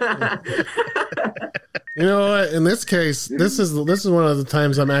 You know what? In this case, this is one of the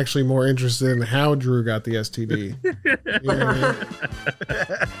times I'm actually more interested in how Drew got the STD. You know what I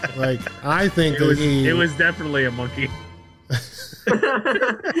mean? Like I think It was definitely a monkey.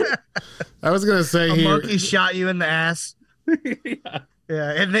 I was gonna say A he. monkey shot you in the ass. Yeah,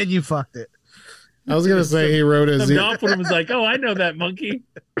 and then you fucked it. I was gonna say he wrote a Some Z. dolphin was like, "Oh, I know that monkey."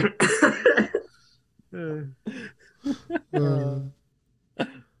 I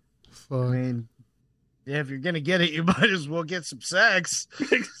Fuck. mean, yeah, if you're gonna get it, you might as well get some sex.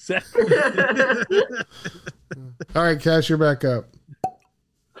 Exactly. All right, Cash, you're back up.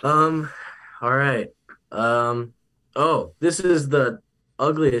 All right. Oh, this is the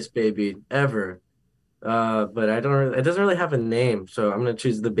ugliest baby ever. But it doesn't really have a name, so I'm gonna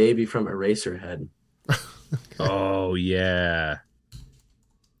choose the baby from Eraserhead. Oh yeah,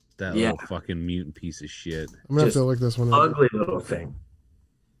 that Yeah. little fucking mutant piece of shit. I'm gonna have Just to look this one up. Ugly little thing.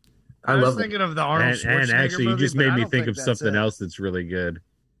 I I was love it. thinking of the Arnold And Schwarzenegger actually, you movie, just but made I me don't think of that's something it. else that's really good.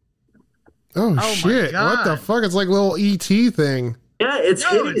 Oh, my shit! What the God. fuck? It's like a little ET thing. Yeah, it's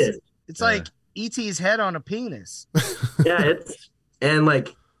No, hideous. It's like E.T.'s head on a penis. Yeah, it's and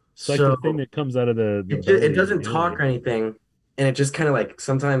like It's like so the thing that comes out of the it belly doesn't of the talk or alien. anything, and it just kind of like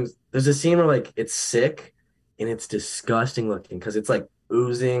sometimes there's a scene where like it's sick and it's disgusting looking because it's like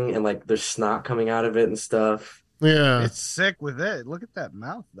oozing and like there's snot coming out of it and stuff, Yeah. It's sick with it. Look at that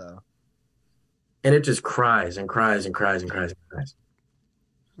mouth, though. and it just cries and cries and cries and cries and cries.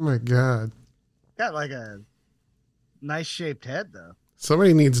 Oh my god. Got like a nice shaped head, though.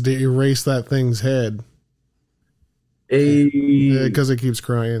 Somebody needs to erase that thing's head Hey, because it keeps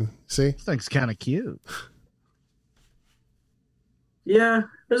crying. See? This thing's kind of cute. yeah,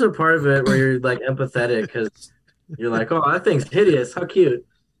 there's a part of it where you're like empathetic because you're like, oh, that thing's hideous. How cute.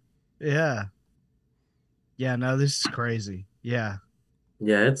 Yeah. Yeah, no, this is crazy. Yeah.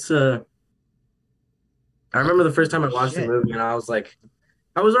 Yeah, it's I remember the first time I watched the Shit. movie and I was like,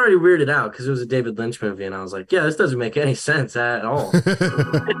 I was already weirded out because it was a David Lynch movie and I was like, yeah, this doesn't make any sense at all.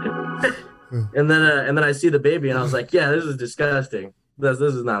 and then I see the baby and I was like, yeah, this is disgusting. This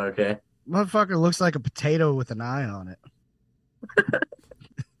is not okay. Motherfucker looks like a potato with an eye on it.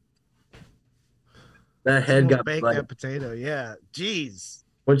 That head Someone got baked like that potato. Yeah. Jeez.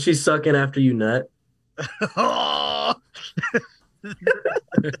 when she's sucking after you nut. Oh.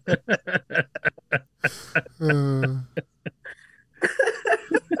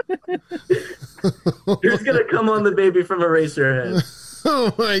 Who's gonna come on the baby from Eraserhead?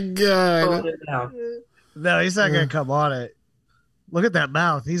 Oh my god. Calling it now. No, he's not gonna come on it. Look at that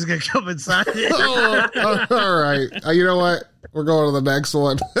mouth. He's gonna come inside it. All right. You know what? We're going to the next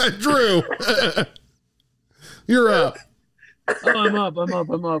one. Drew, you're up. I'm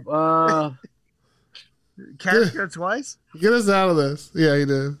up. Cash go twice? Get us out of this. Yeah, he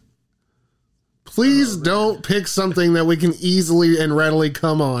did. Please don't pick something that we can easily and readily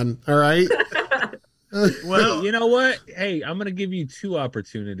come on. All right. Well, you know what? Hey, I'm gonna give you 2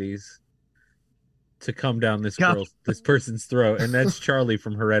 opportunities to come down this person's throat, and that's Charlie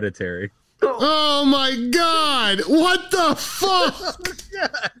from Hereditary. Oh my god! What the fuck?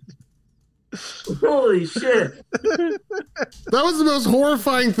 Holy shit! That was the most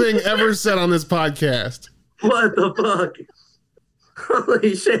horrifying thing ever said on this podcast. What the fuck?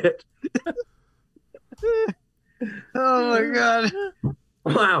 Holy shit! Oh my god.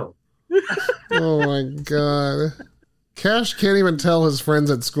 Wow. Oh my god. Cash can't even tell his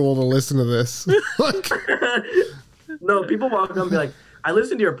friends at school to listen to this. Like, No, people walk up and be like, "I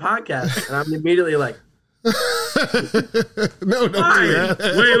listened to your podcast," and I'm immediately like, no, don't do that.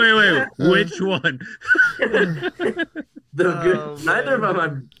 Wait. Which one? Neither of them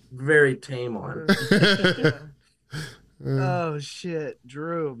I'm very tame on. Oh shit.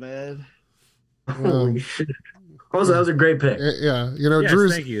 Drew, man. Holy shit! Also, that was a great pick. Yeah, you know,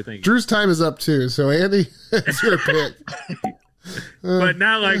 Yes, thank you. Drew's time is up too. So Andy, it's your pick. But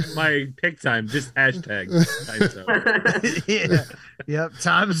not like my pick time, just hashtag. Time's up. Yeah. Yep.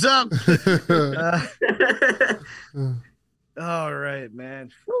 Time's up. All right, man.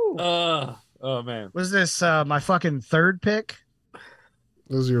 Whew. Oh man. Was this my fucking third pick?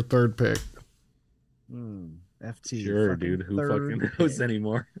 This is your third pick. FT. Sure, dude. Who fucking knows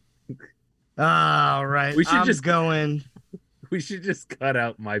anymore? All right. We should I'm just going. We should just cut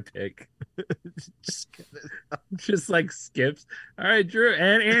out my pick. Just like skips. All right, Drew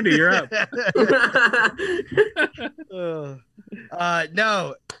and Andy, you're up.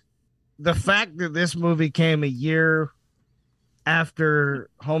 No, the fact that this movie came a year after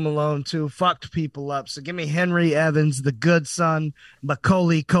Home Alone 2 fucked people up. So give me Henry Evans, the good son,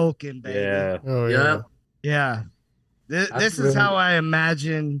 Macaulay Culkin, baby. Yeah. Oh yeah. Yeah. This is how I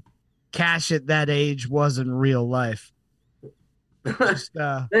imagine Cash at that age was in real life. Just,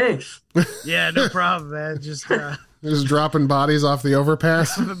 Thanks. yeah, no problem, man. Just dropping bodies off the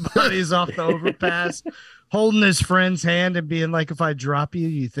overpass. bodies off the overpass, holding his friend's hand and being like, "If I drop you,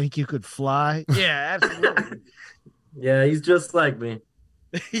 you think you could fly?" Yeah, absolutely. Yeah, he's just like me.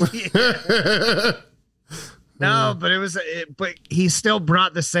 Yeah. No, but but he still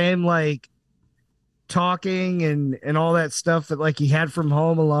brought the same like talking and all that stuff that like he had from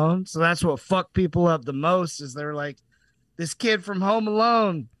Home Alone. So that's what fucked people up the most is they're like, this kid from Home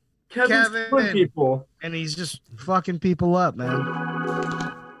Alone, Kevin, people, and he's just fucking people up, man.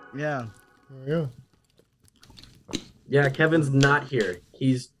 Yeah. Yeah. Yeah, Kevin's not here.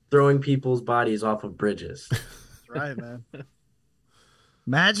 He's throwing people's bodies off of bridges. That's right, man.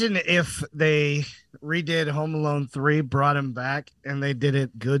 Imagine if they redid Home Alone 3, brought him back, and they did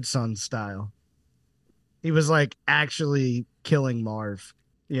it Good Son style. He was like actually killing Marv,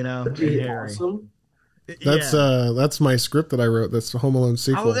 you know? That'd be and Harry. awesome. That's my script that I wrote. That's the Home Alone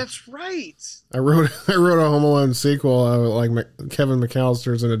sequel. Oh, that's right. I wrote a Home Alone sequel. Kevin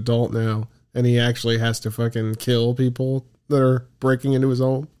McAllister's an adult now, and he actually has to fucking kill people that are breaking into his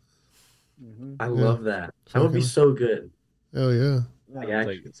home. I love that. That would be so good. Oh yeah.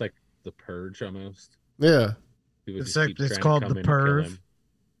 It's like The Purge almost. Yeah. It's called The Perv.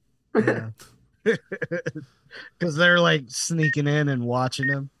 Yeah. Because they're like sneaking in and watching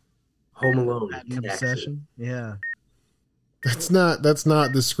him. Home Alone. An obsession. Yeah. That's not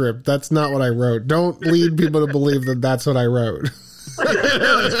the script. That's not what I wrote. Don't lead people to believe that that's what I wrote.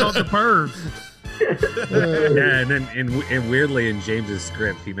 It's called The Perv. Yeah, and then and weirdly in James's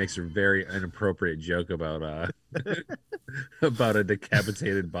script, he makes a very inappropriate joke about about a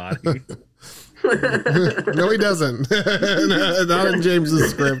decapitated body. No, he doesn't. Not in James's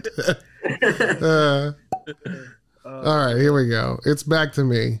script. All right, here we go. It's back to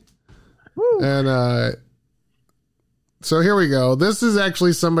me. Woo. And so here we go. This is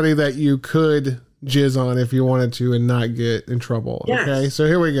actually somebody that you could jizz on if you wanted to and not get in trouble. Yes. Okay, so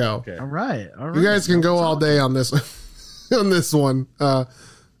here we go. Okay. All right. You guys can go all day on this on this one.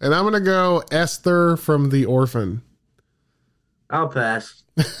 And I'm gonna go Esther from The Orphan. I'll pass.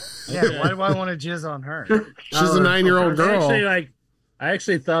 Yeah, why do I want to jizz on her? She's a 9-year-old girl. I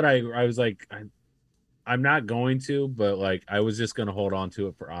actually thought I was like, I'm not going to, but like I was just gonna hold on to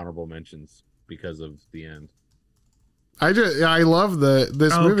it for honorable mentions because of the end. I love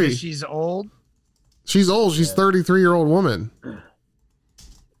this movie. 'Cause she's old. She's old. She's 33-year-old woman,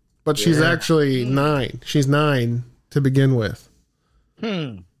 but she's actually 9. She's 9 to begin with.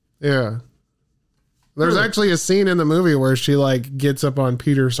 Yeah. There's actually a scene in the movie where she like gets up on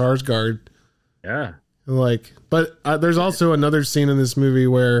Peter Sarsgaard. Yeah. Like, but there's also another scene in this movie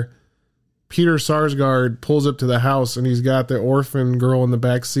where Peter Sarsgaard pulls up to the house and he's got the orphan girl in the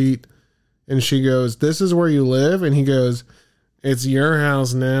back seat, and she goes, "This is where you live?" And he goes, "It's your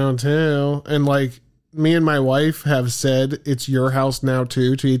house now too." And like, me and my wife have said "it's your house now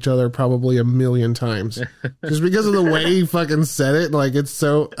too" to each other probably a million times, just because of the way he fucking said it. Like, it's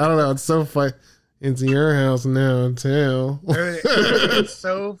so, I don't know, it's so fun. It's your house now too. It's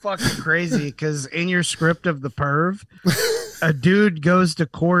so fucking crazy because in your script of The Perv, a dude goes to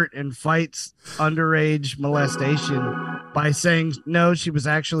court and fights underage molestation by saying no, she was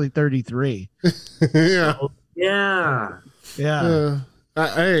actually 33. Yeah. Yeah. Yeah.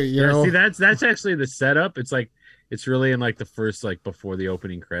 Hey, you know, see, that's actually the setup. It's like it's really in like the first, like before the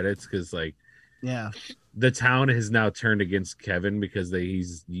opening credits, because like Yeah. the town has now turned against Kevin because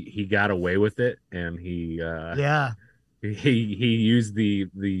he got away with it, and he used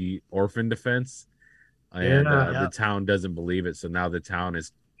the orphan defense, and the town doesn't believe it. So now the town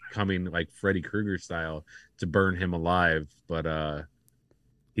is coming like Freddy Krueger style to burn him alive, but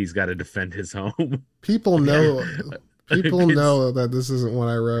he's got to defend his home. People know know that this isn't what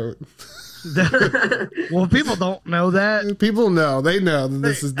I wrote. Well, people don't know that. People know. They know that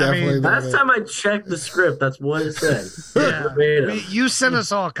this is definitely not last time I checked the script, that's what it said. Yeah. You sent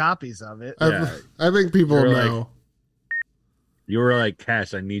us all copies of it. I think people know. You were like,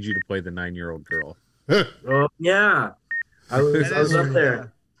 Cash, I need you to play the 9-year-old girl. Oh yeah, I was up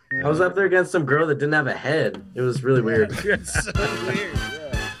there. Yeah. I was up there against some girl that didn't have a head. It was really weird. It's so weird.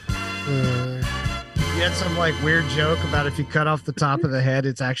 You had some like weird joke about if you cut off the top of the head,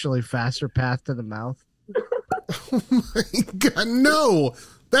 it's actually faster path to the mouth. Oh my god, no,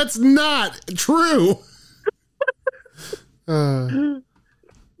 that's not true. All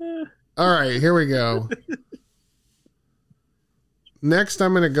right, here we go. Next,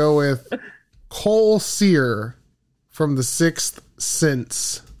 I'm going to go with Cole Sear from The Sixth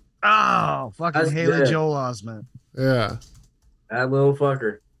Sense. Oh, fucking That's Haley good. Joel Osment. Yeah. That little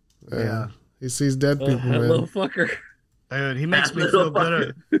fucker. Yeah. He sees dead people, man. Little fucker. Dude, he makes me feel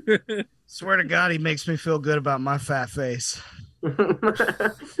good. Swear to God, he makes me feel good about my fat face.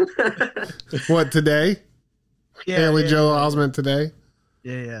 What, today? Yeah, Haley Joel Osment today?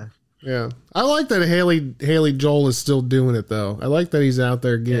 Yeah. Yeah. I like that Haley Joel is still doing it, though. I like that he's out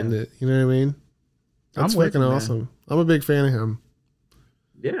there getting it. You know what I mean? That's I'm with fucking you, man. awesome. I'm a big fan of him.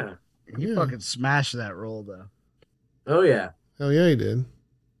 Yeah. He fucking smashed that role, though. Oh yeah. Hell yeah, he did.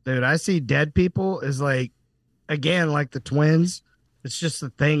 Dude, I see dead people as like, again, like the twins. It's just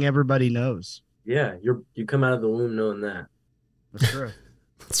the thing everybody knows. Yeah, you come out of the womb knowing that. That's true.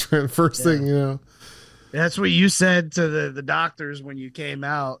 That's right. First thing, you know. That's what you said to the doctors when you came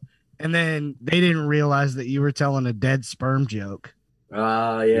out. And then they didn't realize that you were telling a dead sperm joke.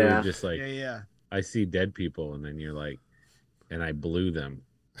 Ah, You yeah. were just like, Yeah. I see dead people, and then you're like, and I blew them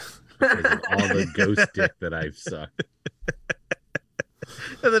because of all the ghost dick that I've sucked.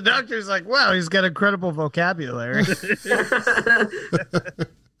 And the doctor's like, wow, he's got incredible vocabulary.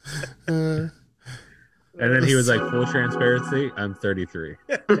 And then he was like, full transparency, I'm 33.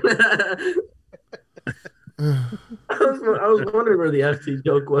 I was wondering where the FT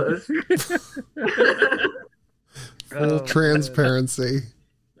joke was. Full transparency.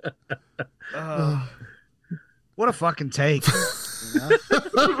 What a fucking take.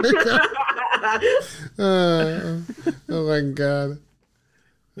 Oh my god.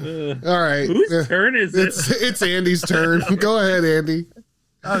 All right. Whose turn is it? It's Andy's turn. Go ahead, Andy.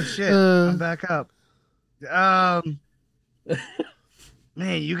 Oh shit. I'm back up.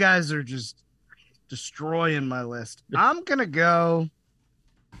 Man, you guys are just destroying my list. I'm gonna go.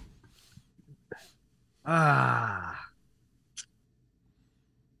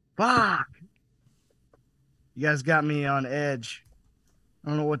 Fuck. You guys got me on edge. I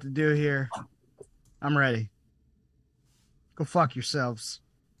don't know what to do here. I'm ready. Go fuck yourselves.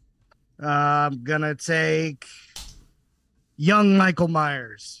 I'm gonna take young Michael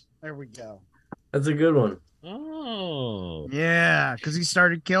Myers. There we go. That's a good one. Oh. Yeah, because he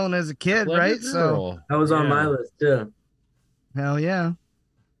started killing as a kid, Clever right? girl. That was on my list too. Hell yeah.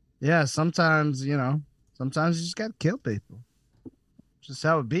 Yeah, sometimes you just gotta kill people. Just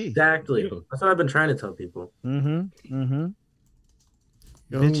how it be. Exactly. That's what I've been trying to tell people. Young Young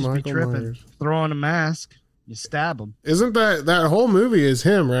Bitches be Michael tripping. Myers. Throw on a mask. You stab them. Isn't that whole movie is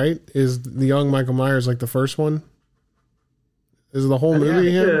him, right? Is the young Michael Myers like the first one? Is the whole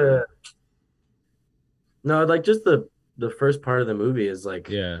movie him? No, like just the first part of the movie is like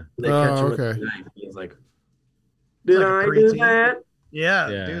Yeah. they catch him with okay. the knife. He's like, "Did Like a I do preteen. that?" Yeah,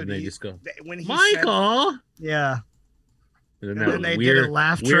 Yeah, dude. and they just go, when he Michael. yeah. And And then they did a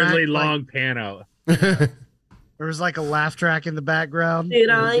laugh track, weirdly like- long pan out. There was like a laugh track in the background. Did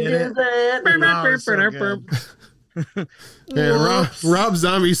when I he do did it. that? Oh, it was so good. Man, Rob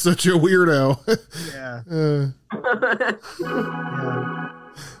Zombie's such a weirdo. Yeah.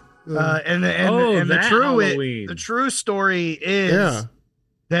 Uh, And the that Halloween. the true story is yeah.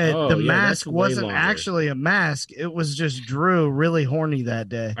 that Oh, the yeah, mask that's way wasn't longer. actually a mask. It was just Drew really horny that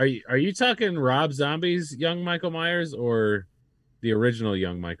day. Are you talking Rob Zombie's young Michael Myers or the original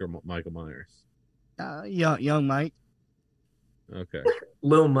young Michael Myers? Young Mike. Okay.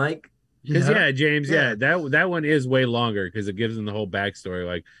 Lil Mike. Because James, that one is way longer because it gives them the whole backstory.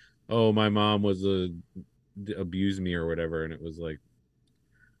 Like, oh, my mom was abused me or whatever, and it was like,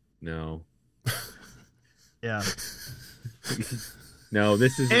 no, Yeah. no,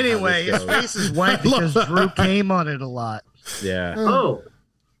 this is Anyway, his face is white because Drew came on it a lot. Yeah, Oh,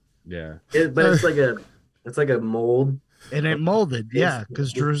 yeah. but it's like a mold, And it molded, yeah,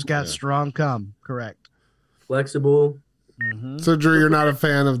 because Drew's got Yeah. strong cum. Correct. flexible. Mm-hmm. So Drew, you're not a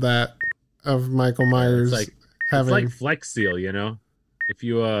fan of that, of Michael Myers It's having. like Flex Seal, you know. If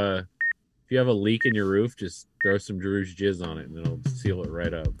you have a leak in your roof, just throw some Drew's jizz on it, and it'll seal it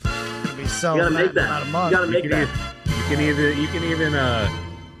right up. Be You selling gotta make in about that. a You month. gotta make that. You can even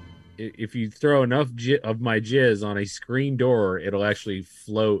if you throw enough of my jizz on a screen door, it'll actually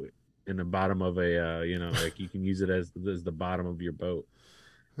float in the bottom of a like you can use it as the bottom of your boat.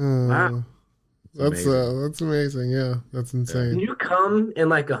 Wow. It's That's amazing. Yeah, that's Can insane. you come in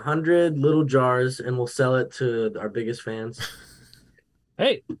like 100 little jars and we'll sell it to our biggest fans?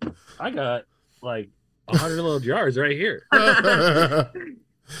 Hey, I got like 100 little jars right here. Oh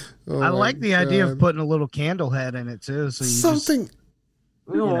I like the idea of putting a little candle head in it too. So you something.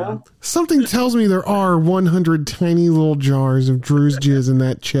 No. Something tells me there are 100 tiny little jars of Drew's jizz in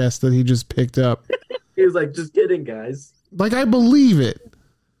that chest that he just picked up. He was like, just kidding, guys. Like, I believe it.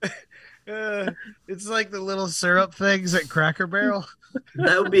 it's like the little syrup things at Cracker Barrel.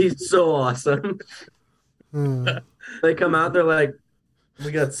 That would be so awesome. They come out, they're like,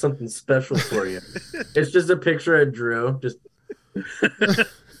 we got something special for you. It's just a picture of Drew. Just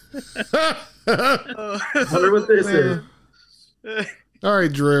wonder what this is. All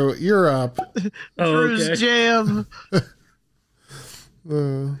right, Drew, you're up. Drew's jam.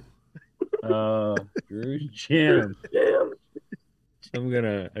 Drew's jam. Damn. I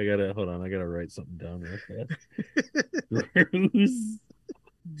gotta write something down real fast. Drew's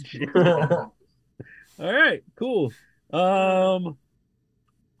jam. All right, cool.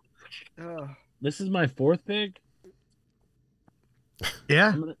 This is my fourth pick.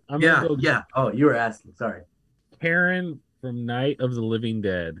 Yeah. I'm gonna go Yeah. Oh, you were asking. Sorry. Karen from Night of the Living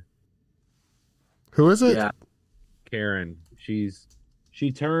Dead. Who is it? Yeah. Karen. She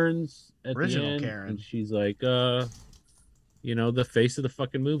turns at Original the end, Karen. and she's like, the face of the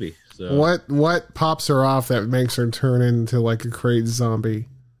fucking movie. So What pops her off that makes her turn into like a crazy zombie,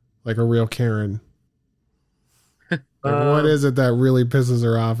 like a real Karen? Like, what is it that really pisses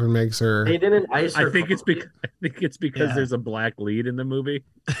her off and makes her? They didn't ice her. I think it's because Yeah. there's a black lead in the movie.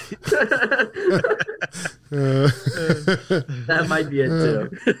 That might be it too.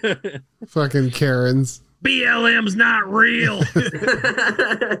 Fucking Karens. BLM's not real.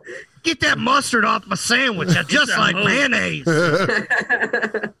 Get that mustard off my sandwich. I just like mayonnaise.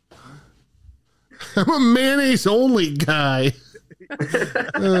 I'm a mayonnaise only guy.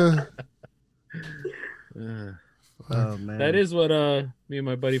 Oh man. That is what me and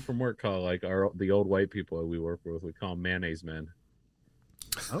my buddy from work call like the old white people we work with. We call them mayonnaise men.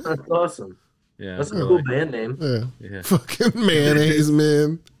 That's awesome. Yeah, That's a we're cool like- band name. Yeah. Yeah. Fucking mayonnaise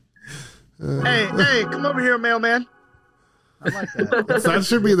man. Hey, come over here, mailman. I like that. That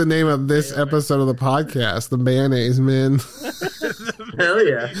should be the name of this episode of the podcast, the mayonnaise men. Hell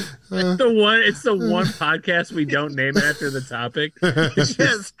yeah. It's the one podcast we don't name after the topic. It's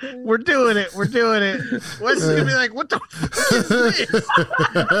just, Yes, we're doing it. We're doing it. Wes is gonna be like, "What the fuck is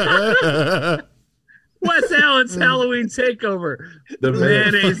this?" Wes Allen's Halloween takeover. The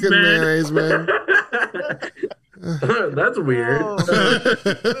mayonnaise Fucking man. mayonnaise man. That's weird.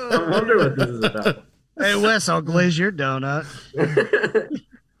 I wonder what this is about. Hey, Wes, I'll glaze your donut.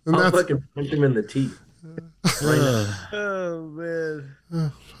 And And I'll that's fucking punch him in the teeth. Oh man.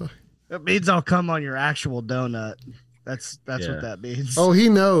 That means I'll come on your actual donut. That's what that means. oh, he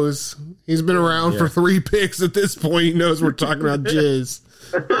knows. He's been around for 3 picks at this point. He knows we're talking about jizz.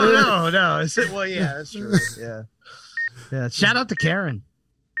 Oh, no. Well, yeah, that's true. Yeah. Yeah. Shout out to Karen.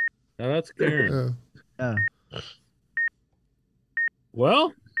 Oh, that's Karen. Yeah.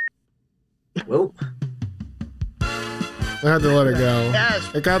 Well, Well, I had to let it go.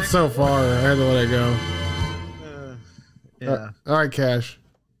 Cash. It got so far. I had to let it go. Yeah. All right, Cash.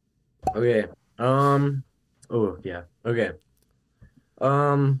 okay. Oh yeah. Okay.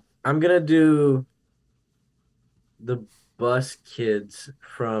 I'm gonna do the bus kids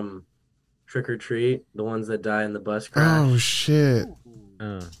from Trick or Treat, the ones that die in the bus crash. Oh shit.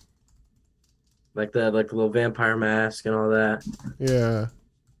 Like the little vampire mask and all that. Yeah.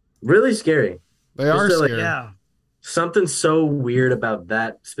 Really scary. They are Just to, like, scary. Yeah. Something so weird about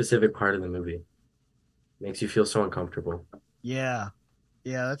that specific part of the movie. Makes you feel so uncomfortable. Yeah.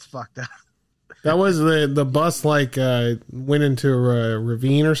 Yeah, that's fucked up. That was the bus went into a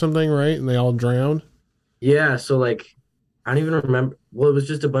ravine or something, right? And they all drowned. Yeah, so like I don't even remember. Well, it was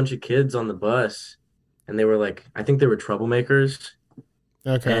just a bunch of kids on the bus, and they were like, I think they were troublemakers,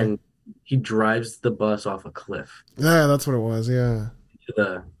 Okay. and he drives the bus off a cliff Yeah, that's what it was. Yeah.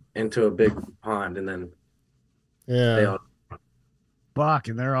 into a big pond, and then Yeah. they all Fuck,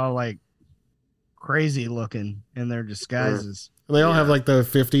 and they're all like crazy looking in their disguises. And they all have Yeah. like the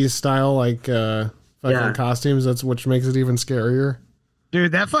 50s style, fucking Yeah. costumes. That's which makes it even scarier.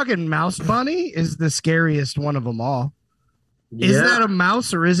 Dude, that fucking mouse bunny is the scariest one of them all. Is Yeah. that a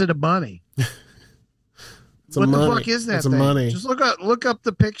mouse or is it a bunny? It's a What money. the fuck is that It's a thing? money. Just look up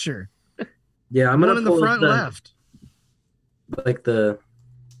the picture. Yeah, I'm One gonna in the pull front up left. like the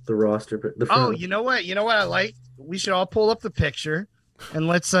roster. The Oh, front. you know what? You know what I like? We should all pull up the picture and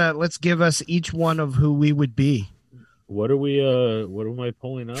let's give us each one of who we would be. what am I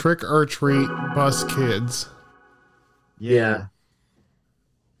pulling up? Trick or treat bus kids. Yeah.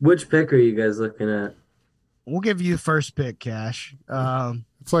 Which pick are you guys looking at? We'll give you the first pick, Cash.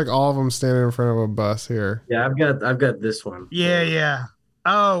 It's like all of them standing in front of a bus here. Yeah, I've got this one. Yeah.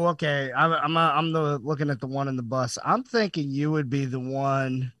 Oh, okay. I'm looking at the one in the bus. I'm thinking you would be the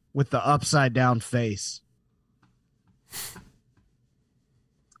one with the upside down face.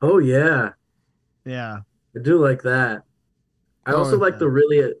 Oh yeah, Yeah. I do like that. I also like the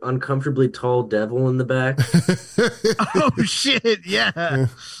really uncomfortably tall devil in the back. Oh shit! Yeah.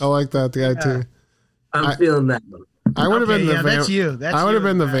 I like that guy too. I'm feeling that one. I would have been the that's you. That's I would have you.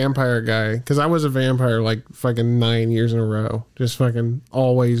 been the vampire guy because I was a vampire like fucking 9 years in a row. Just fucking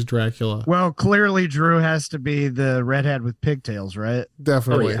always Dracula. Well, clearly Drew has to be the redhead with pigtails, right?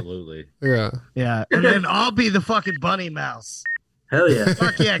 Definitely. Absolutely. Yeah. Yeah. And then I'll be the fucking bunny mouse. Hell yeah.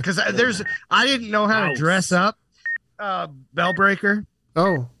 Fuck yeah, because I didn't know how to dress up. Bellbreaker.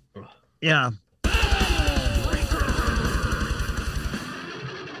 Oh. Yeah.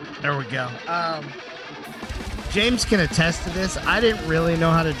 There we go. James can attest to this. I didn't really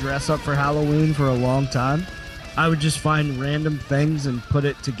know how to dress up for Halloween for a long time. I would just find random things and put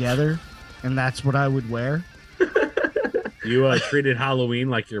it together, and that's what I would wear. You treated Halloween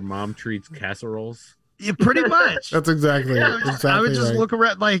like your mom treats casseroles? Yeah, pretty much. That's exactly Yeah, I would just right. look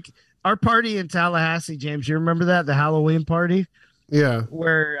around, like our party in Tallahassee, James. You remember that? The Halloween party? Yeah.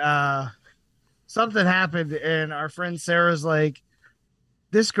 Where something happened, and our friend Sarah's like,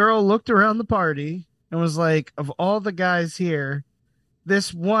 this girl looked around the party and was like, of all the guys here,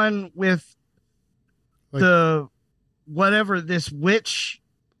 this one with the whatever, this witch,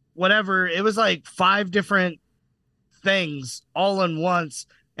 whatever, it was like 5 different things all in once.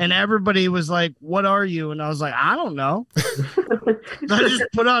 And everybody was like, what are you? And I was like, I don't know. I just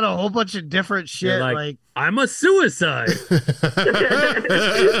put on a whole bunch of different shit. Like, I'm a suicide.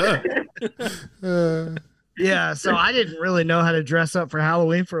 yeah, so I didn't really know how to dress up for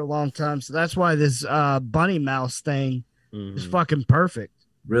Halloween for a long time. So that's why this bunny mouse thing is fucking perfect.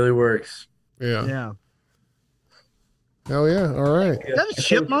 Really works. Yeah. Yeah. Hell yeah. All right. Is that a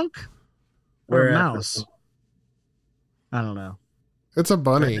chipmunk or Where a at? mouse? I don't know. It's a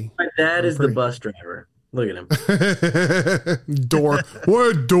bunny. My dad is the bus driver. Look at him. Dork.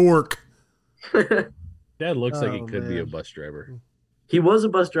 What a dork. Dad looks like he Oh, could be a man. bus driver. He was a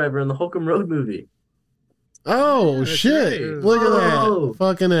bus driver in the Holcomb Road movie. Oh, that's shit. right. Look at Oh. that.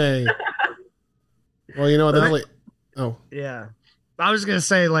 Fucking A. Well, you know what? That oh. Yeah. I was going to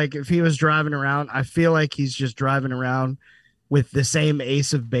say, like, if he was driving around, I feel like he's just driving around with the same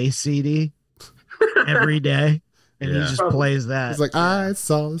Ace of Base CD every day. And Yeah. he just plays that. It's like, I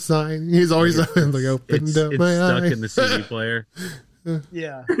saw the sign. He's always like, opened It's up my stuck eyes. in the CD player.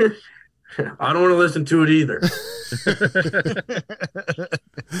 Yeah. I don't want to listen to it either.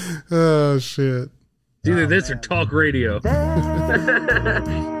 Oh shit. It's either this or man. talk radio.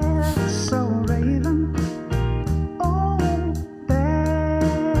 So Raven, oh, that's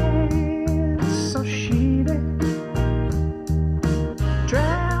so shady.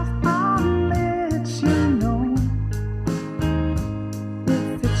 Draft on lids, you know,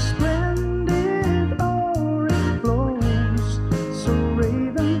 if it's splendid or it blows. So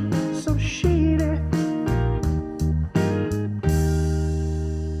Raven, so shady.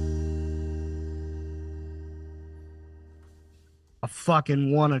 I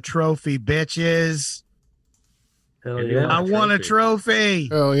fucking won a trophy, bitches. Hell And yeah. I won a trophy.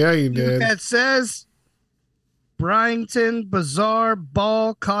 Oh yeah, you You know what did. that says? Bryington Bazaar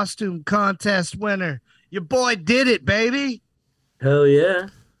Ball Costume Contest winner. Your boy did it, baby. Hell yeah.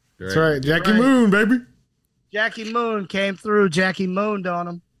 That's right, Jackie Right. Moon, baby. Jackie Moon came through. Jackie mooned on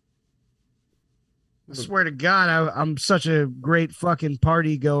him. I swear to God, I'm such a great fucking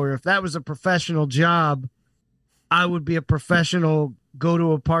party goer. If that was a professional job, I would be a professional go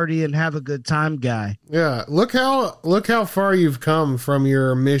to a party and have a good time guy. Yeah, look how far you've come from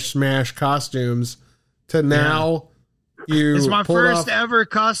your mishmash costumes to now. You It's my pulled first off, ever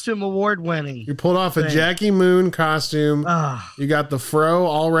costume award winning. You pulled off a thing. Jackie Moon costume. Ah, You got the fro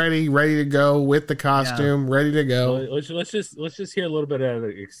already ready to go with the costume ready to go. Let's just hear a little bit of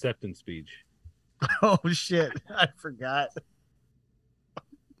the acceptance speech. oh shit, I forgot.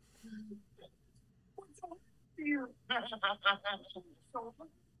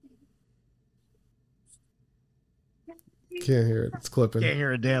 Can't hear it. It's clipping. Can't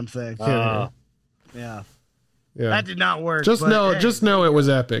hear a damn thing. Uh, Yeah, Yeah. that did not work. Just but, know, hey, just know it was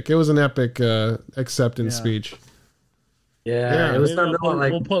epic. It was an epic acceptance Yeah. speech. Yeah. Yeah. It was we'll, something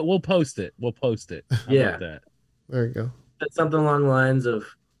like we'll post it. We'll post it. How Yeah. about that? There you go. something along the lines of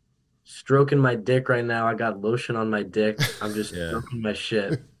stroking my dick right now. I got lotion on my dick. I'm just Yeah. stroking my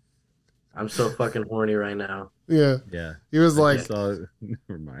shit. I'm so fucking horny right now. Yeah, Yeah. he was like, So,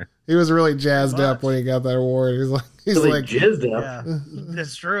 never mind. he was really jazzed Much. up when he got that award. He's Really like, jizzed up. Yeah,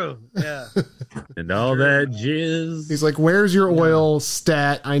 that's true. Yeah, And all that jizz. he's like, where's your oil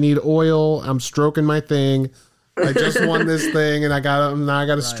stat? I need oil. I'm stroking my thing. I just won this thing, and now I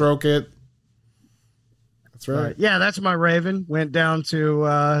got to stroke it. That's right. yeah, that's my Raven. Went down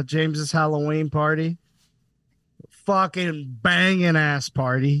to James's Halloween party. Fucking banging ass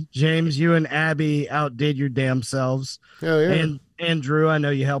party. James, you and Abby outdid your damn selves. Hell yeah. And Drew, I know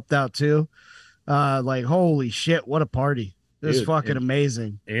you helped out too. Like holy shit, what a party! It was Dude, fucking and-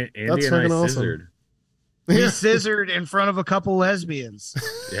 amazing. Andy That's and I fucking awesome. scissored. We scissored in front of a couple lesbians.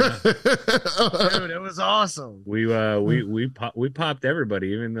 Yeah. Dude, it was awesome. We popped everybody,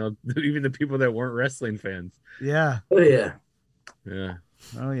 even the people that weren't wrestling fans. Yeah. Oh yeah. Yeah.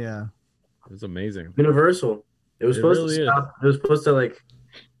 Oh yeah. It was amazing. Universal. It was It supposed really to is. stop. It was supposed to like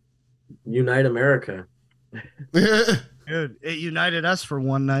unite America. Dude, it united us for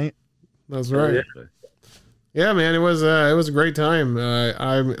one night. That's right. Yeah. Yeah, man, it was a great time.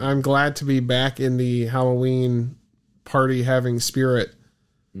 I'm glad to be back in the Halloween party having spirit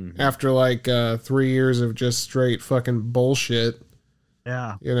after like 3 years of just straight fucking bullshit.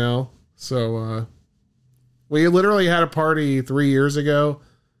 Yeah. You know, so we literally had a party 3 years ago,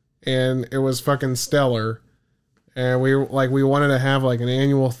 and it was fucking stellar. And we wanted to have like an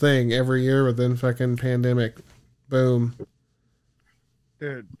annual thing every year, but then fucking pandemic, boom.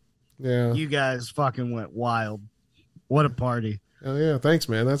 Dude, Yeah. you guys fucking went wild. What a party. Oh yeah, thanks,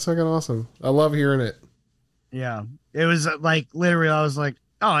 man. That's fucking awesome. I love hearing it. Yeah. It was like literally I was like,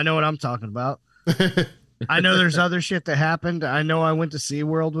 oh, I know what I'm talking about. I know there's other shit that happened. I know I went to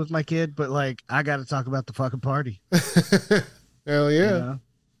SeaWorld with my kid, but like I got to talk about the fucking party. Hell you yeah. know?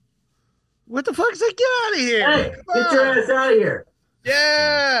 What the fuck is that? Get out of here. Hey, Come get your on. ass out of here.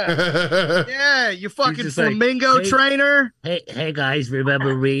 Yeah. Yeah. You fucking just like, flamingo hey- trainer. Hey guys,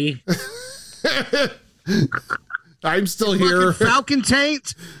 remember me? I'm still here. Fucking falcon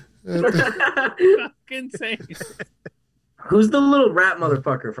taint. Fucking insane. Who's the little rat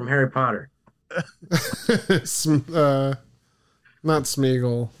motherfucker from Harry Potter? Not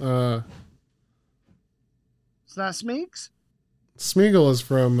Smeagol. It's not Smeeks? Smeagol is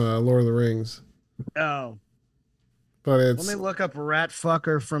from Lord of the Rings, Oh. but Let it's me look up rat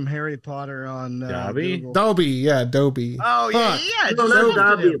fucker from Harry Potter on Dobby? Google. Dobby. Yeah, Dobby. Oh, yeah, Fuck. yeah. No, just not looked at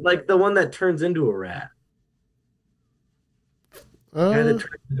Dobby. him. Like the one that turns into a rat. Guy that Oh, turns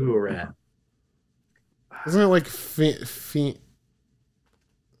into a rat. isn't it like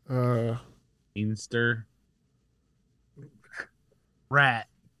Inster. Rat.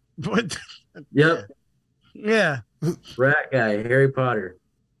 What? Yep. Yeah. Rat guy, Harry Potter.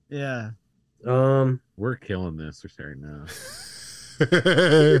 Yeah. We're killing this right now.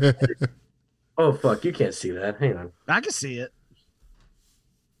 Oh fuck, you can't see that. Hang on. I can see it.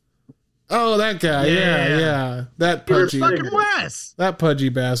 Oh, that guy. Yeah, Yeah. yeah. That It's pudgy, fucking Wes. that pudgy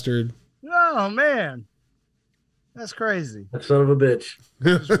bastard. Oh man. That's crazy. That son of a bitch.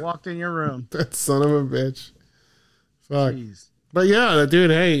 Just walked in your room. That son of a bitch. Fuck. Jeez. But yeah,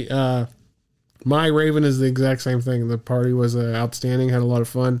 dude, hey, my Raven is the exact same thing. The party was outstanding. Had a lot of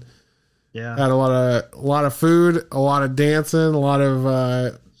fun. Yeah. Had a lot of food, a lot of dancing, a lot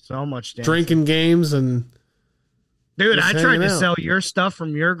of So much dancing. drinking games, and Dude, just I tried hanging to out. sell your stuff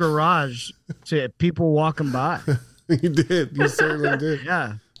from your garage to people walking by. you did. You certainly did.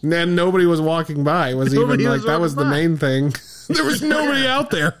 Yeah. And then nobody was walking by. It was Nobody even was like that was the walking by. main thing. There was nobody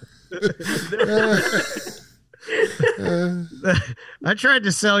out there. I tried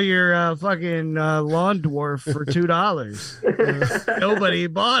to sell your fucking lawn dwarf for $2. Nobody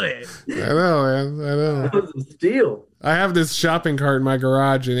bought it. I know, man. I know. That was a steal. I have this shopping cart in my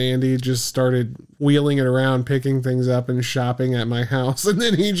garage, and Andy just started wheeling it around, picking things up, and shopping at my house. And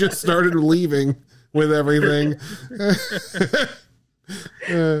then he just started leaving with everything.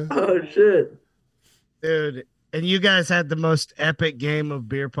 Oh shit. Dude, and you guys had the most epic game of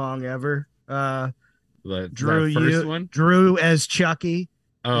beer pong ever. Drew, That first you, one. Drew as Chucky,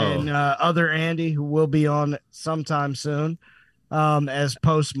 Oh, and other Andy, who will be on sometime soon, as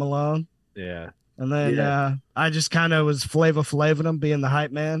Post Malone. yeah. And then Yeah. I just kind of was Flava Flavin' him, being the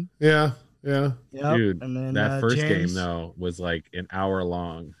hype man. Yeah, yeah. Yep. Dude, and then that first James, game though was like an hour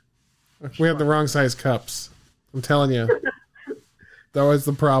long. We had the wrong size cups. I'm telling you. That was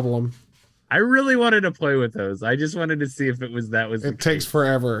the problem. I really wanted to play with those. I just wanted to see if it was the It takes case.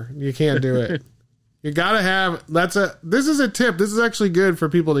 forever. You can't do it. You gotta have. This is a tip. This is actually good for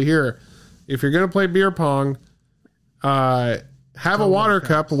people to hear. If you're gonna play beer pong, have a water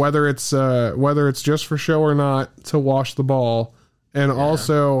cup, whether it's just for show or not, to wash the ball, and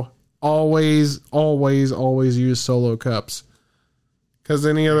also always use solo cups, because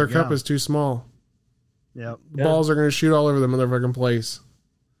any other you cup go. is too small. Yep. The balls are gonna shoot all over the motherfucking place.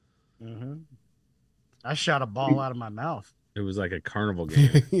 hmm I shot a ball out of my mouth. It was like a carnival game.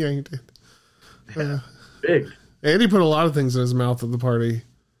 Yeah, you did. Big. Andy put a lot of things in his mouth at the party.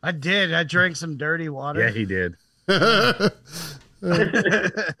 I did. I drank some dirty water. Yeah, he did.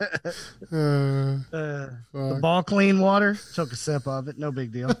 The ball clean water. Took a sip of it. No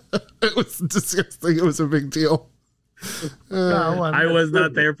big deal. It was disgusting. It was a big deal. No, it wasn't. I was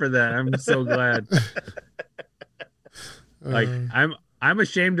not there for that. I'm so glad. Like I'm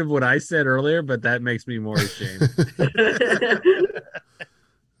ashamed of what I said earlier, but that makes me more ashamed.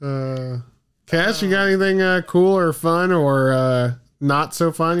 Cash, you got anything cool or fun or not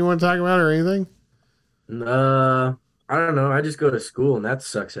so fun you want to talk about or anything? I don't know. I just go to school and that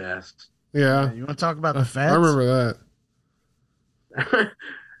sucks ass. Yeah, You want to talk about the feds? I remember that.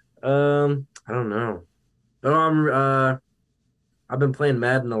 I don't know. Oh, I've been playing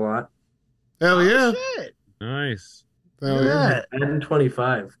Madden a lot. Hell yeah. Shit. Nice. Hell Look yeah. at that. Madden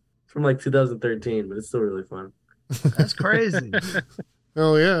 25 from like 2013, but it's still really fun. That's crazy.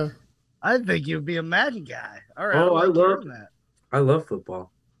 Hell yeah. I think you'd be a Madden guy. All right. Oh, I like love- hearing that. I love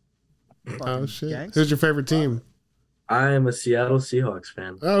football. Oh Fucking shit. gangster. Who's your favorite team? I am a Seattle Seahawks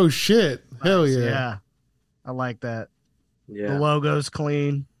fan. Oh shit. Hell Nice. yeah. I like that. The Yeah. logo's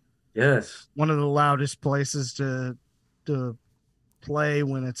clean. Yes. One of the loudest places to play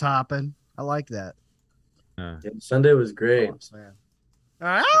when it's hopping. I like that. Yeah, Sunday was great.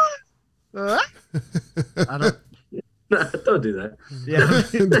 I don't. Don't do that. Yeah.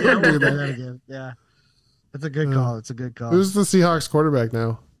 Don't do that. again. Yeah. It's a good call. It's a good call. Who's the Seahawks quarterback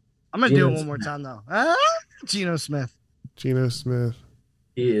now? I'm gonna do Geno it one more time though. Geno Smith. Geno Smith.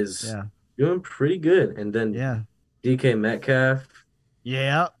 He is Yeah. doing pretty good. And then Yeah. DK Metcalf,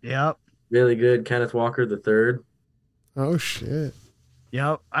 Yep. really good. Kenneth Walker the third. Oh shit.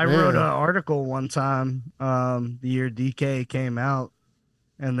 Yep. I Yeah. wrote an article one time, the year DK came out,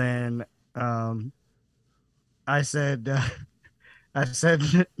 and then I said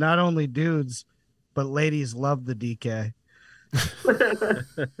not only dudes, but ladies love the DK.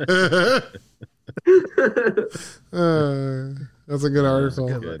 That's a good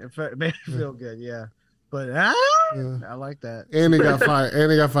article. Good. It made me feel good, yeah. But Yeah. I like that. And he got fired.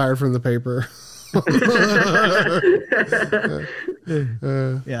 And he got fired from the paper.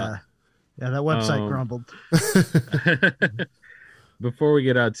 Yeah. Yeah, that website crumbled. Before we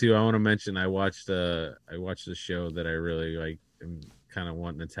get out too, I want to mention I watched a show that I really like. I'm kind of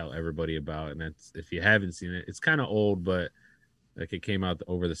wanting to tell everybody about, and that's, if you haven't seen it, it's kind of old, but Like it came out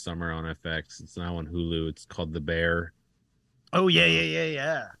over the summer on FX. It's now on Hulu. It's called The Bear. Oh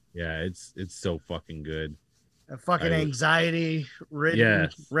yeah. Yeah, it's so fucking good. A fucking anxiety-ridden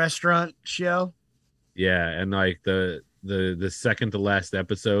Yes. restaurant show. Yeah, and like the second to last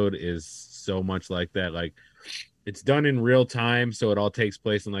episode is so much like that. Like it's done in real time, so it all takes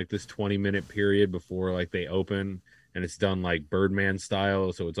place in like this 20-minute period before like they open, and it's done like Birdman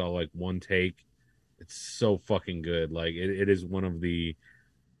style, so it's all like one take. It's so fucking good. Like it is one of the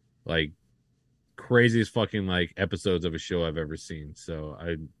like craziest fucking like episodes of a show I've ever seen. So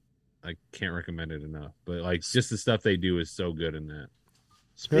I can't recommend it enough. But like just the stuff they do is so good in that.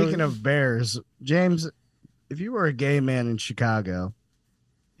 Speaking of bears, James, if you were a gay man in Chicago,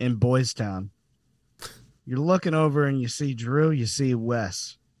 in Boys Town, you're looking over and you see Drew, you see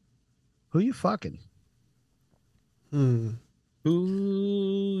Wes. Who you fucking? Who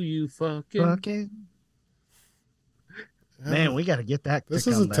you fucking? Man, we got to get that. This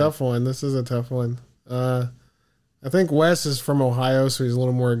is a tough one. I think Wes is from Ohio, so he's a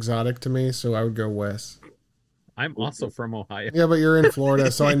little more exotic to me. So I would go Wes. I'm also from Ohio. Yeah, but you're in Florida,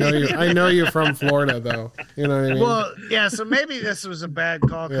 so I know you. I know you're from Florida, though. You know what I mean? Well, yeah. So maybe this was a bad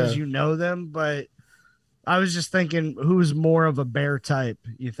call because you know them, but I was just thinking, who's more of a bear type?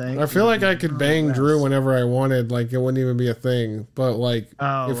 You think? I feel like I could bang Drew whenever I wanted. Like it wouldn't even be a thing. But like,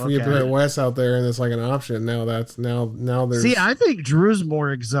 if we put Wes out there and it's like an option, now there's. See, I think Drew's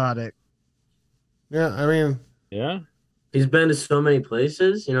more exotic. Yeah, I mean. Yeah. He's been to so many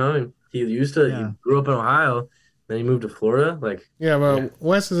places, you know, and he grew up in Ohio, then he moved to Florida. Like, yeah, but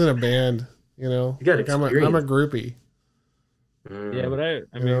Wes is in a band, you know. You got like I'm a groupie. Yeah, but I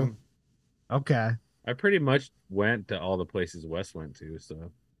mean, okay. I pretty much went to all the places Wes went to,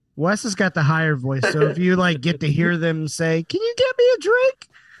 so. Wes has got the higher voice, so if you like get to hear them say, "Can you get me a drink?"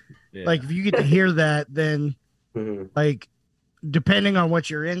 Yeah. Like if you get to hear that, then Mhm. like depending on what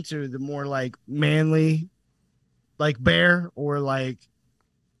you're into, the more like manly, like bear, or like,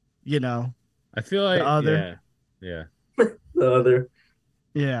 you know, I feel like the other. Yeah. The other.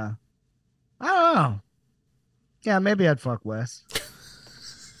 Yeah. I don't know. Yeah, maybe I'd fuck Wes.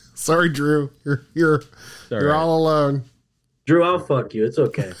 Sorry, Drew. You're all alone. Drew, I'll fuck you. It's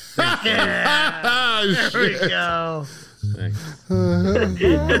okay. Yeah. There we go.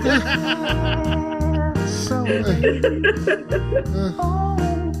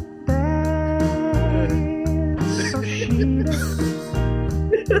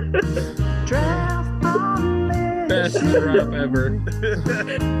 Best drop ever.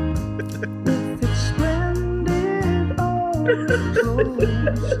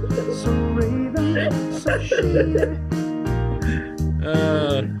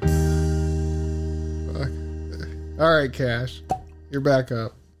 All right, Cash. You're back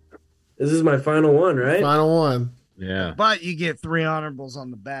up. This is my final one, right? Final one. Yeah. But you get 3 honorables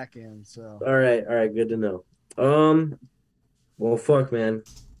on the back end, so. All right, good to know. Well, fuck, man.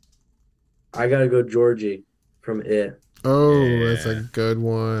 I gotta go Georgie from It. Oh, that's a good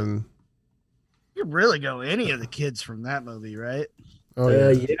one. You really go any of the kids from that movie, right? Oh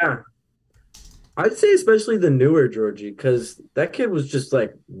yeah. I'd say especially the newer Georgie, because that kid was just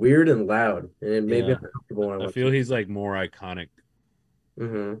like weird and loud, and it made me uncomfortable. When I feel he's like more iconic.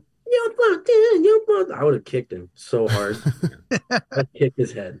 Mm-hmm. I would have kicked him so hard. I'd kick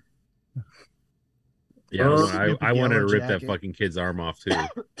his head. Yeah, I wanted to rip that fucking kid's arm off too.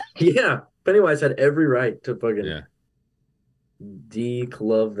 Yeah, Pennywise had every right to fucking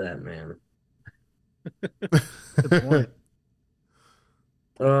de-glove that man. Good point.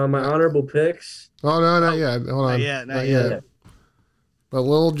 My honorable picks. Oh no, not yet. Hold on. Not yet. But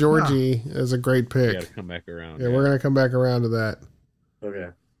Little Georgie is a great pick. You gotta come back around. Yeah, we're gonna come back around to that. Okay.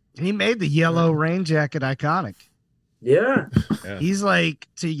 He made the yellow rain jacket iconic. Yeah. He's like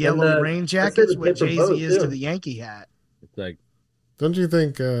to yellow rain jackets what Jay-Z is to the Yankee hat. It's like, don't you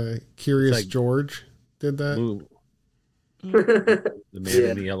think Curious George did that? The man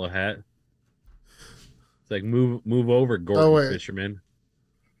in the yellow hat. It's like move over, Gordon Fisherman.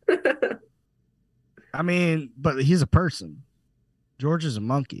 I mean, but he's a person. George is a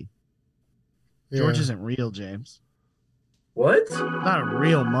monkey. George isn't real, James. What? Not a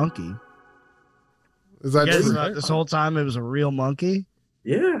real monkey. Is that true? This whole time it was a real monkey?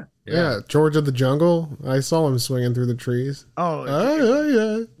 Yeah. Yeah, George of the Jungle. I saw him swinging through the trees.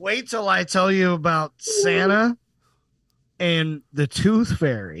 Oh, wait till I tell you about Santa and the Tooth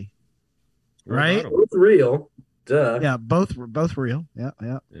Fairy. Right? Both real. Duh. Yeah, both real. Yeah.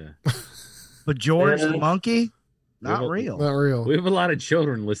 But George the monkey, not real. Not real. We have a lot of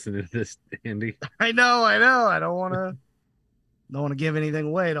children listening to this, Andy. I know. I don't want to give anything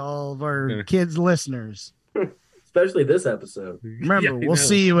away to all of our kids listeners. especially this episode. Remember, Yeah, I we'll know.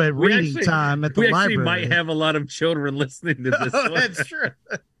 see you at We reading actually- time at the We actually library. might have a lot of children listening to this. Oh, one. that's true.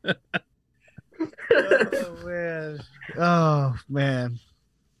 Oh man. Oh man.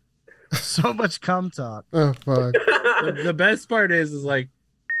 So much cum talk. Oh fuck. The best part is like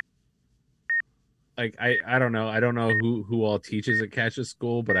I don't know. I don't know who all teaches at Catch's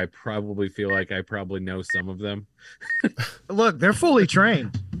school, but I probably feel like I probably know some of them. Look, they're fully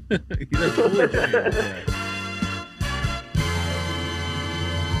trained. They're fully trained, yeah.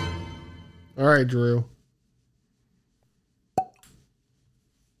 All right, Drew.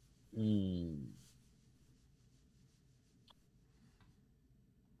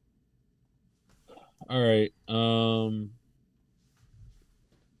 All right. I'm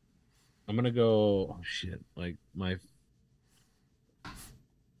gonna go. Oh shit! Like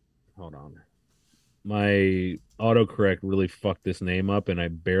hold on. My autocorrect really fucked this name up, and I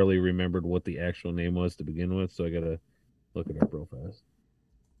barely remembered what the actual name was to begin with. So I gotta look it up real fast.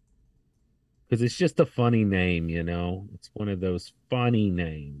 Because it's just a funny name, you know. It's one of those funny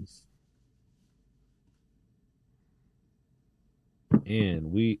names.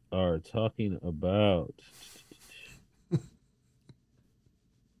 And we are talking about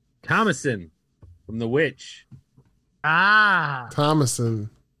Thomason from The Witch. Ah. Thomason.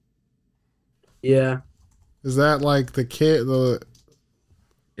 Yeah. Is that like the kid?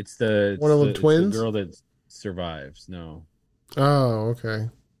 It's the One of the it's twins? the girl that survives. No, Oh, okay.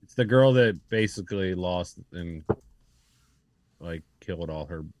 it's the girl that basically lost and like killed all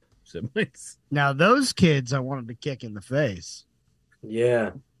her siblings. Now those kids I wanted to kick in the face.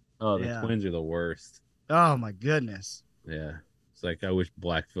 Yeah. Oh, the Yeah. twins are the worst. Oh my goodness. Yeah, it's like I wish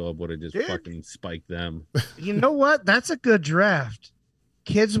Black Phillip would have just Dude. fucking spiked them. You know what? That's a good draft.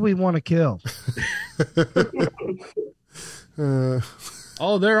 Kids we want to kill.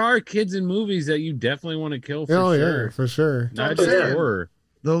 Oh, there are kids in movies that you definitely want to kill for Oh sure. yeah, for sure. Not Oh, just yeah. horror.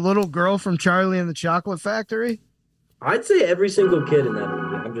 The little girl from Charlie and the Chocolate Factory? I'd say every single kid in that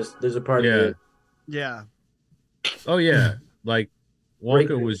movie. There's a part Yeah. of it. Yeah. Oh yeah, like Wonka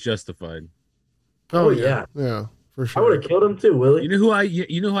Great. was justified. Oh, yeah. yeah, for I sure. would have killed him too, Willie. You know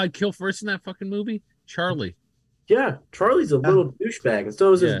who I'd kill first in that fucking movie? Charlie. Yeah, Charlie's a little douchebag, and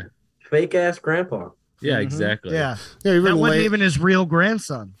so is his Yeah. fake ass grandpa. Yeah, Mhm. exactly. Yeah. Yeah, even That wasn't late. even his real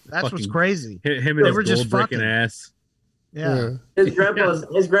grandson. That's what's Fucking- crazy. Him and They his were just gold bricking fucking. ass. Yeah. His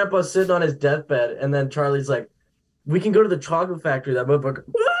grandpa's sitting on his deathbed, and then Charlie's like, "We can go to the chocolate factory." That motherfucker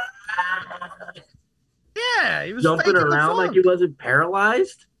Yeah. He was jumping faking the around like funk. he wasn't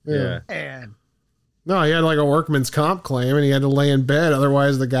paralyzed. Yeah. Man. No, he had like a workman's comp claim, and he had to lay in bed.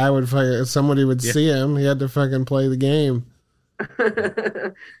 Otherwise, the guy would somebody would Yeah. see him. He had to fucking play the game.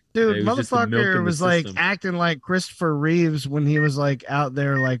 Dude, Yeah, he was just a milk in motherfucker the was like system. acting like Christopher Reeves when he was like out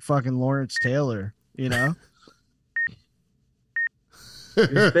there like fucking Lawrence Taylor, you know? He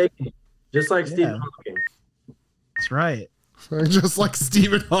was faking, just like Yeah. Stephen Hawking. That's right. Just like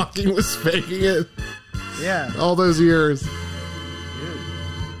Stephen Hawking was faking it Yeah. all those years.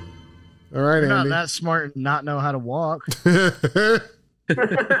 All right, You're not Andy. that smart and not know how to walk.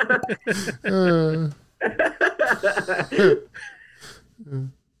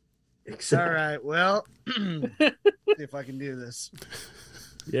 Except, All right. Well, see if I can do this.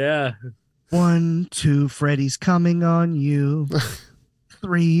 Yeah. 1, 2, Freddy's coming on you.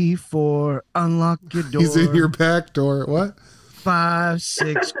 3, 4, unlock your door. He's in your back door. What? 5,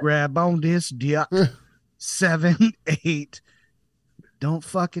 6, grab on this dick. 7, 8, don't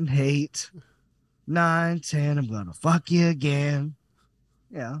fucking hate. 9, 10, I'm gonna fuck you again.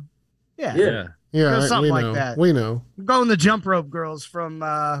 Yeah. Yeah. Yeah. Yeah, Or something we like know. that. We know. I'm going the jump rope girls from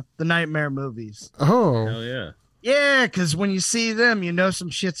the Nightmare movies. Oh, Hell yeah. Yeah, because when you see them, you know some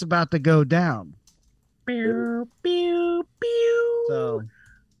shit's about to go down. Pew, pew, pew. So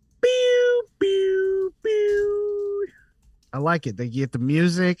Pew, pew, pew. I like it. They get the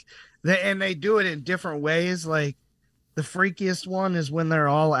music, and they do it in different ways. Like the freakiest one is when they're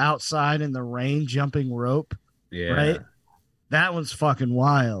all outside in the rain jumping rope. Yeah. Right? That one's fucking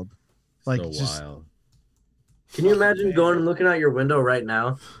wild. Like So just wild. Can you imagine going and looking out your window right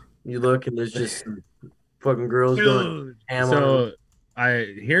now? You look and there's just fucking girls going dude. ham on So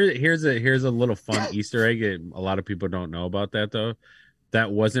here's a little fun Easter egg that a lot of people don't know about that though. That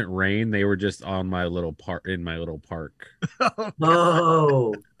wasn't rain. They were just on my little park in my little park.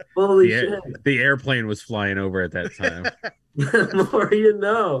 Oh, holy The, shit. the airplane was flying over at that time. The more you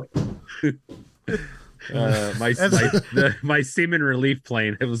know. My semen relief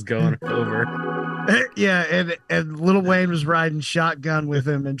plane it was going over. Yeah, and Lil Wayne was riding shotgun with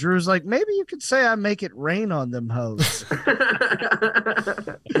him, and Drew's like, maybe you could say I make it rain on them hoes.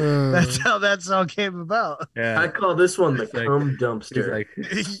 That's how that song came about. Yeah. I call this one the He's like- cum He's dumpster. like,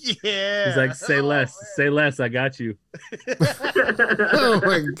 Yeah. he's like, say less, say less. I got you. Oh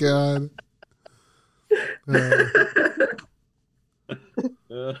my god.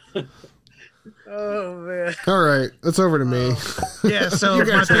 Oh man. All right, it's over to me. Yeah, so You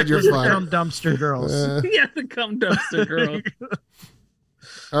guys my had pick your was the fun. Dumb Dumpster Girls. Yeah, the cum dumpster girl.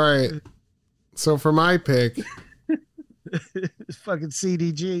 All right. So for my pick, It's fucking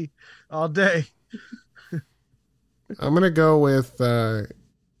CDG all day. I'm gonna go with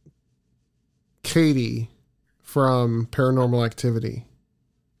Katie from Paranormal Activity.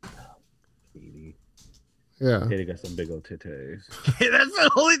 Yeah. Katie got some big old titties. That's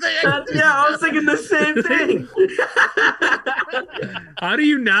the only thing I Yeah, I was thinking the same thing. How do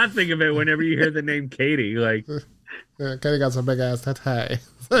you not think of it whenever you hear the name Katie? Like, Katie got some big ass titty.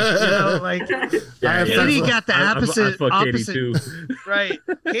 like Yeah, Katie got the I opposite fuck Katie opposite too. right.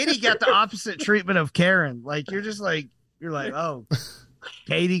 Katie got the opposite treatment of Karen. Like you're like, oh,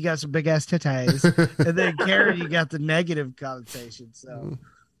 Katie got some big ass titties. And then Karen, you got the negative connotation. So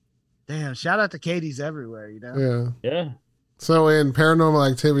damn, shout out to Katie's everywhere, you know? Yeah. Yeah. So in Paranormal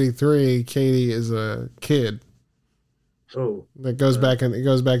Activity 3, Katie is a kid Oh, that goes back to the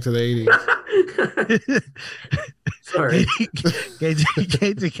 80s. sorry.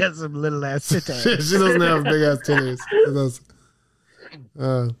 Katie got some little ass she titties. doesn't have big ass titties. She does.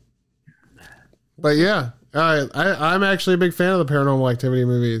 But yeah, I'm actually a big fan of the Paranormal Activity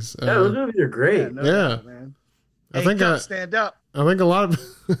movies. Yeah, those movies are great. No Yeah. doubt, man. I think stand up. I think a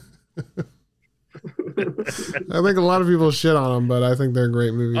lot of people shit on them, but I think they're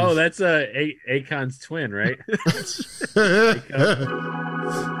great movies. Oh, that's Akon's twin, right?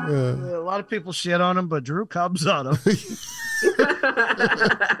 Yeah. A lot of people shit on him, but Drew comes on him.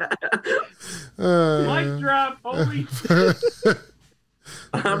 Mic drop, holy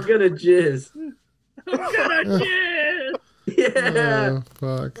I'm gonna jizz. shit! Yeah. Oh,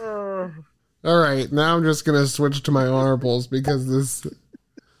 fuck. All right, now I'm just gonna switch to my honorables because this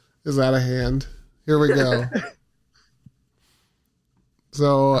is out of hand. Here we go.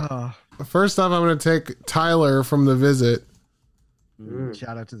 So first off, I'm gonna take Tyler from The Visit.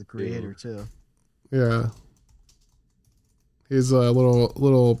 Shout out to the creator too. Yeah, he's a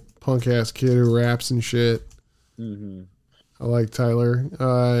little punk ass kid who raps and shit. Mm-hmm. I like Tyler.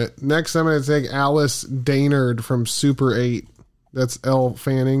 Next, I'm gonna take Alice Daynard from Super 8. That's Elle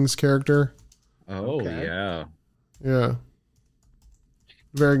Fanning's character. Oh, Okay. yeah. Yeah.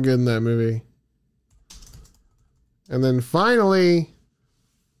 Very good in that movie. And then finally,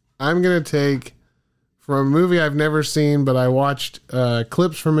 I'm going to take from a movie I've never seen, but I watched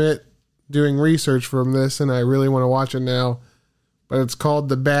clips from it doing research from this, and I really want to watch it now. But it's called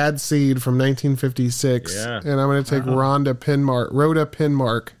The Bad Seed from 1956. Yeah. And I'm going to take Rhoda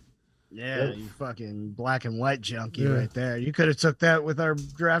Pinmark. Yeah, you fucking black and white junkie right there. You could have took that with our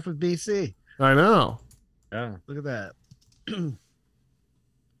draft with BC. I know. Yeah. Look at that.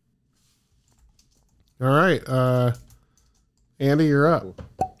 All right. Andy, you're up.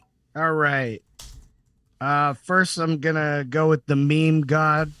 All right. First, I'm gonna go with the meme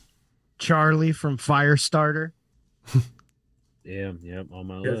god, Charlie from Firestarter. Yeah. Yep. On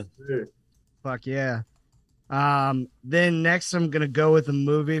my Yes, list. sir. Fuck yeah. Then next, I'm gonna go with a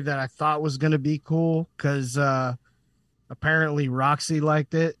movie that I thought was gonna be cool because apparently Roxy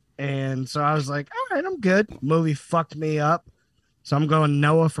liked it, and so I was like, all right, I'm good. Movie fucked me up, so I'm going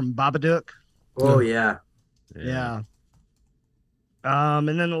Noah from Babadook. Oh yeah. Yeah. And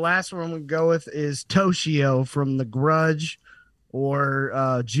then the last one I'm gonna go with is Toshio from The Grudge,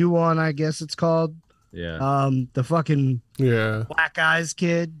 or Ju-on, I guess it's called. Yeah. The fucking Yeah. Black Eyes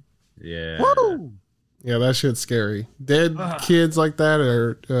kid. Yeah. Woo! Yeah, that shit's scary. Dead kids like that,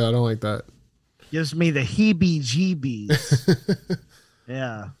 or I don't like that. Gives me the heebie-jeebies.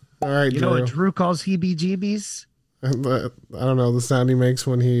 Yeah. All right, You know Drew. what Drew calls heebie-jeebies? I don't know the sound he makes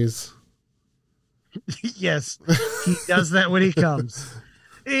when he's. Yes, he does that when he comes.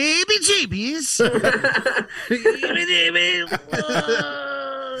 Heebie-jeebies.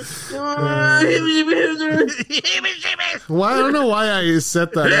 Heebie-jeebies. Well, I don't know why I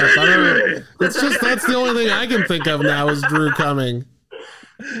set that up. I don't know. It's just that's the only thing I can think of now is Drew coming.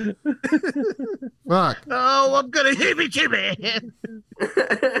 Fuck. Oh, I'm gonna heebie-jeebie.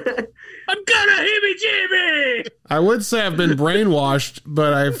 I'm gonna heebie-jeebie! I would say I've been brainwashed,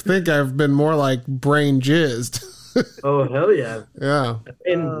 but I think I've been more like brain jizzed. Oh hell yeah. Yeah.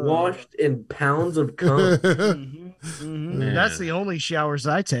 And washed in pounds of cum. That's the only showers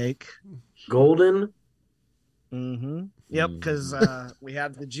I take. Golden. Mm-hmm. Yep, because we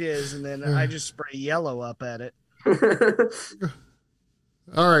have the jizz, and then I just spray yellow up at it.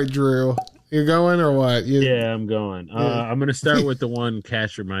 All right, Drew. You going or what? Yeah, I'm going. I'm going to start with the one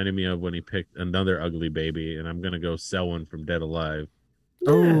Cash reminded me of when he picked Another Ugly Baby, and I'm going to go Selwyn from Dead Alive.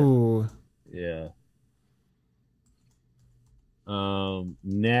 Oh. Yeah.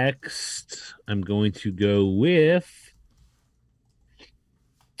 Next, I'm going to go with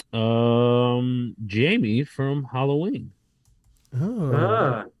Jamie from Halloween.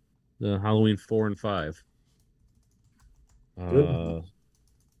 Oh. The Halloween 4 and 5. The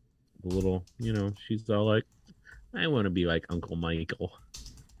little, she's all like, I want to be like Uncle Michael.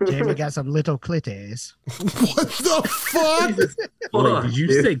 Jamie got some little clitties. What the fuck? Wait, did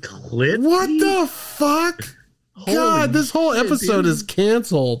you say clit? What the fuck? God, this whole episode is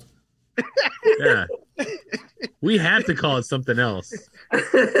canceled. Yeah. We have to call it something else.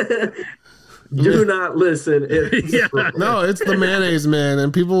 Do not listen. No, it's the Mayonnaise Man,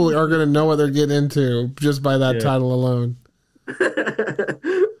 and people are going to know what they're getting into just by that title alone.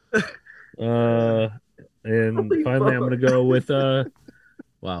 And finally, I'm going to go with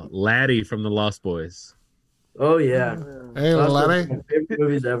Laddie from the Lost Boys. Oh yeah, hey Laddie, my favorite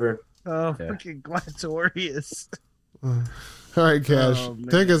movies ever. Oh, freaking Gladiatorius. All right, Cash,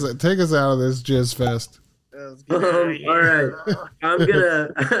 take us out of this jizz fest. All right,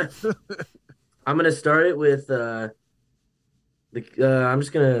 I'm gonna start it with I'm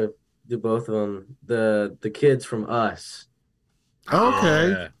just gonna do both of them. The kids from Us.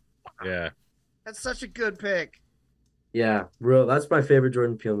 Okay. Yeah. That's such a good pick. Yeah, that's my favorite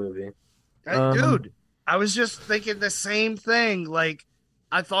Jordan Peele movie. Dude, I was just thinking the same thing. Like,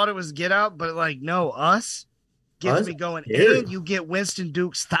 I thought it was Get Out, but like, no, Us gets me going. Yeah. And you get Winston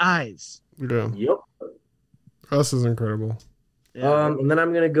Duke's thighs. Yeah. Yep. Us is incredible. Yeah. And then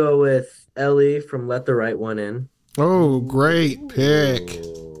I'm gonna go with Ellie from Let the Right One In. Oh, great pick.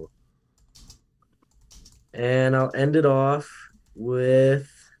 Ooh. And I'll end it off with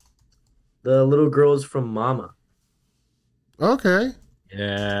the little girls from Mama. Okay.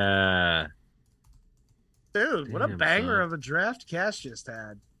 Yeah. Dude, what a Damn, banger son. of a draft Cash just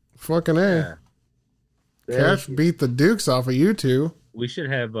had. Fucking A. Yeah. Cash beat the Dukes off of you two. We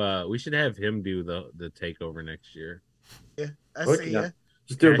should have him do the takeover next year. Yeah, I Okay. see ya.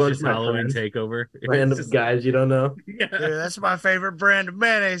 Just do a bunch Cash's of my Halloween friends, takeover. random It's just- guys you don't know. Yeah. Dude, that's my favorite brand of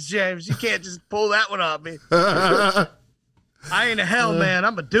mayonnaise, James. You can't just pull that one off me. Yeah, I ain't a hell man.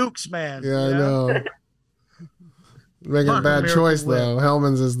 I'm a Dukes man. I you know. Making a Fuck bad Miracle choice, Whip. though.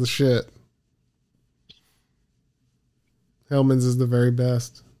 Hellman's is the shit. Hellman's is the very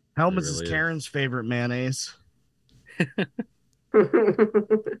best. Hellman's It is really is. Karen's favorite mayonnaise.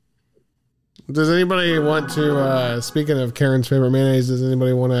 Does anybody want to, speaking of Karen's favorite mayonnaise, does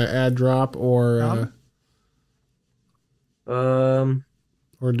anybody want to add drop or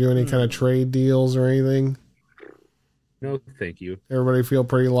do any kind of trade deals or anything? No, thank you. Everybody feel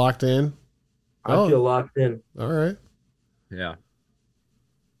pretty locked in? I feel locked in. All right. Yeah.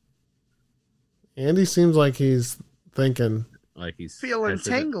 Andy seems like he's thinking. Like he's Feeling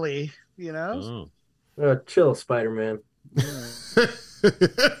hesitant. tingly, you know? Chill, Spider-Man.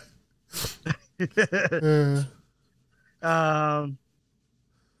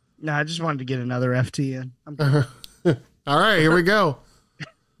 No, I just wanted to get another FT in. I'm good. All right, here we go.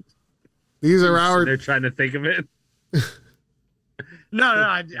 These are our. They're trying to think of it. No,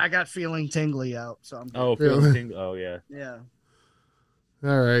 I got feeling tingly out, so I'm good. Oh, feeling ting- oh yeah. Yeah.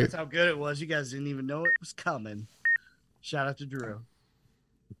 All right. That's how good it was. You guys didn't even know it was coming. Shout out to Drew.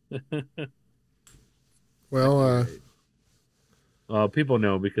 Well, People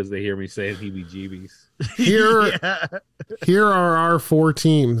know because they hear me say heebie-jeebies. here, Yeah. here are our four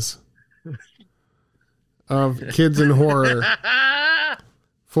teams of kids in horror.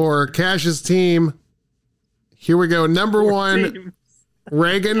 For Cash's team, here we go. Number one,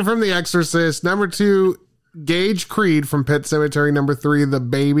 Reagan from The Exorcist. Number two, Gage Creed from Pet Cemetery. Number three, the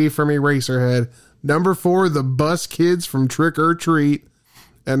baby from Eraserhead. Number four, the Bus Kids from Trick or Treat.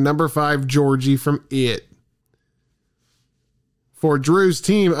 And number five, Georgie from It. For Drew's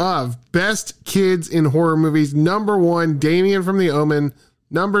team of Best Kids in Horror Movies, number one, Damien from The Omen.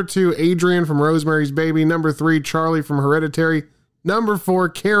 Number two, Adrian from Rosemary's Baby. Number three, Charlie from Hereditary. Number four,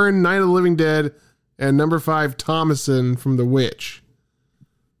 Karen, Night of the Living Dead. And number five, Thomason from The Witch.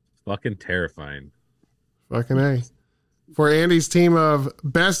 Fucking terrifying. Fucking A. For Andy's team of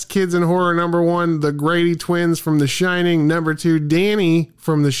Best Kids in Horror, number one, the Grady Twins from The Shining. Number two, Danny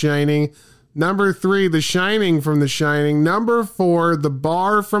from The Shining. Number three, The Shining from The Shining. Number four, The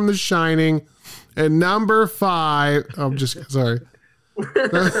Bar from The Shining. And number five, sorry.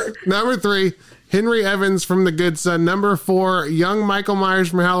 Number 3, Henry Evans from The Good Son. Number 4, young Michael Myers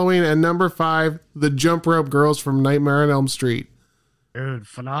from Halloween. And number 5, the Jump Rope Girls from Nightmare on Elm Street. Dude,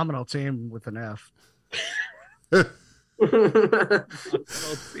 phenomenal team with an F.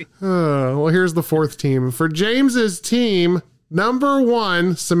 Well, here's the 4th team. For James's team, number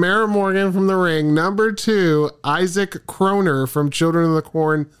 1, Samara Morgan from The Ring. Number 2, Isaac Kroner from Children of the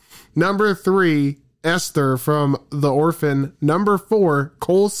Corn. Number 3, Esther from The Orphan. Number 4,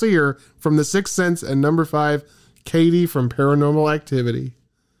 Cole Sear from The Sixth Sense. And number 5, Katie from Paranormal Activity.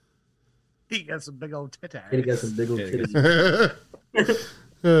 He got some big old titties. He got some big old titties.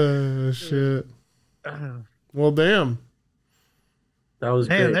 Oh, shit. Well, damn. That was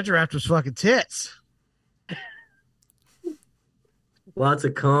Man, great. that draft was fucking tits. Lots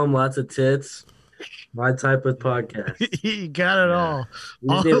of cum, lots of tits. My type of podcast. You got it all. We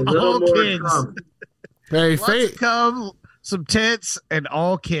just need a little All more kids. cum. Hey, Lots of cum, some tits, and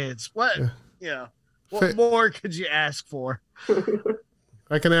all kids. What? Yeah. What more could you ask for?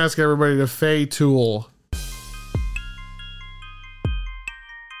 I can ask everybody to Faye Tool.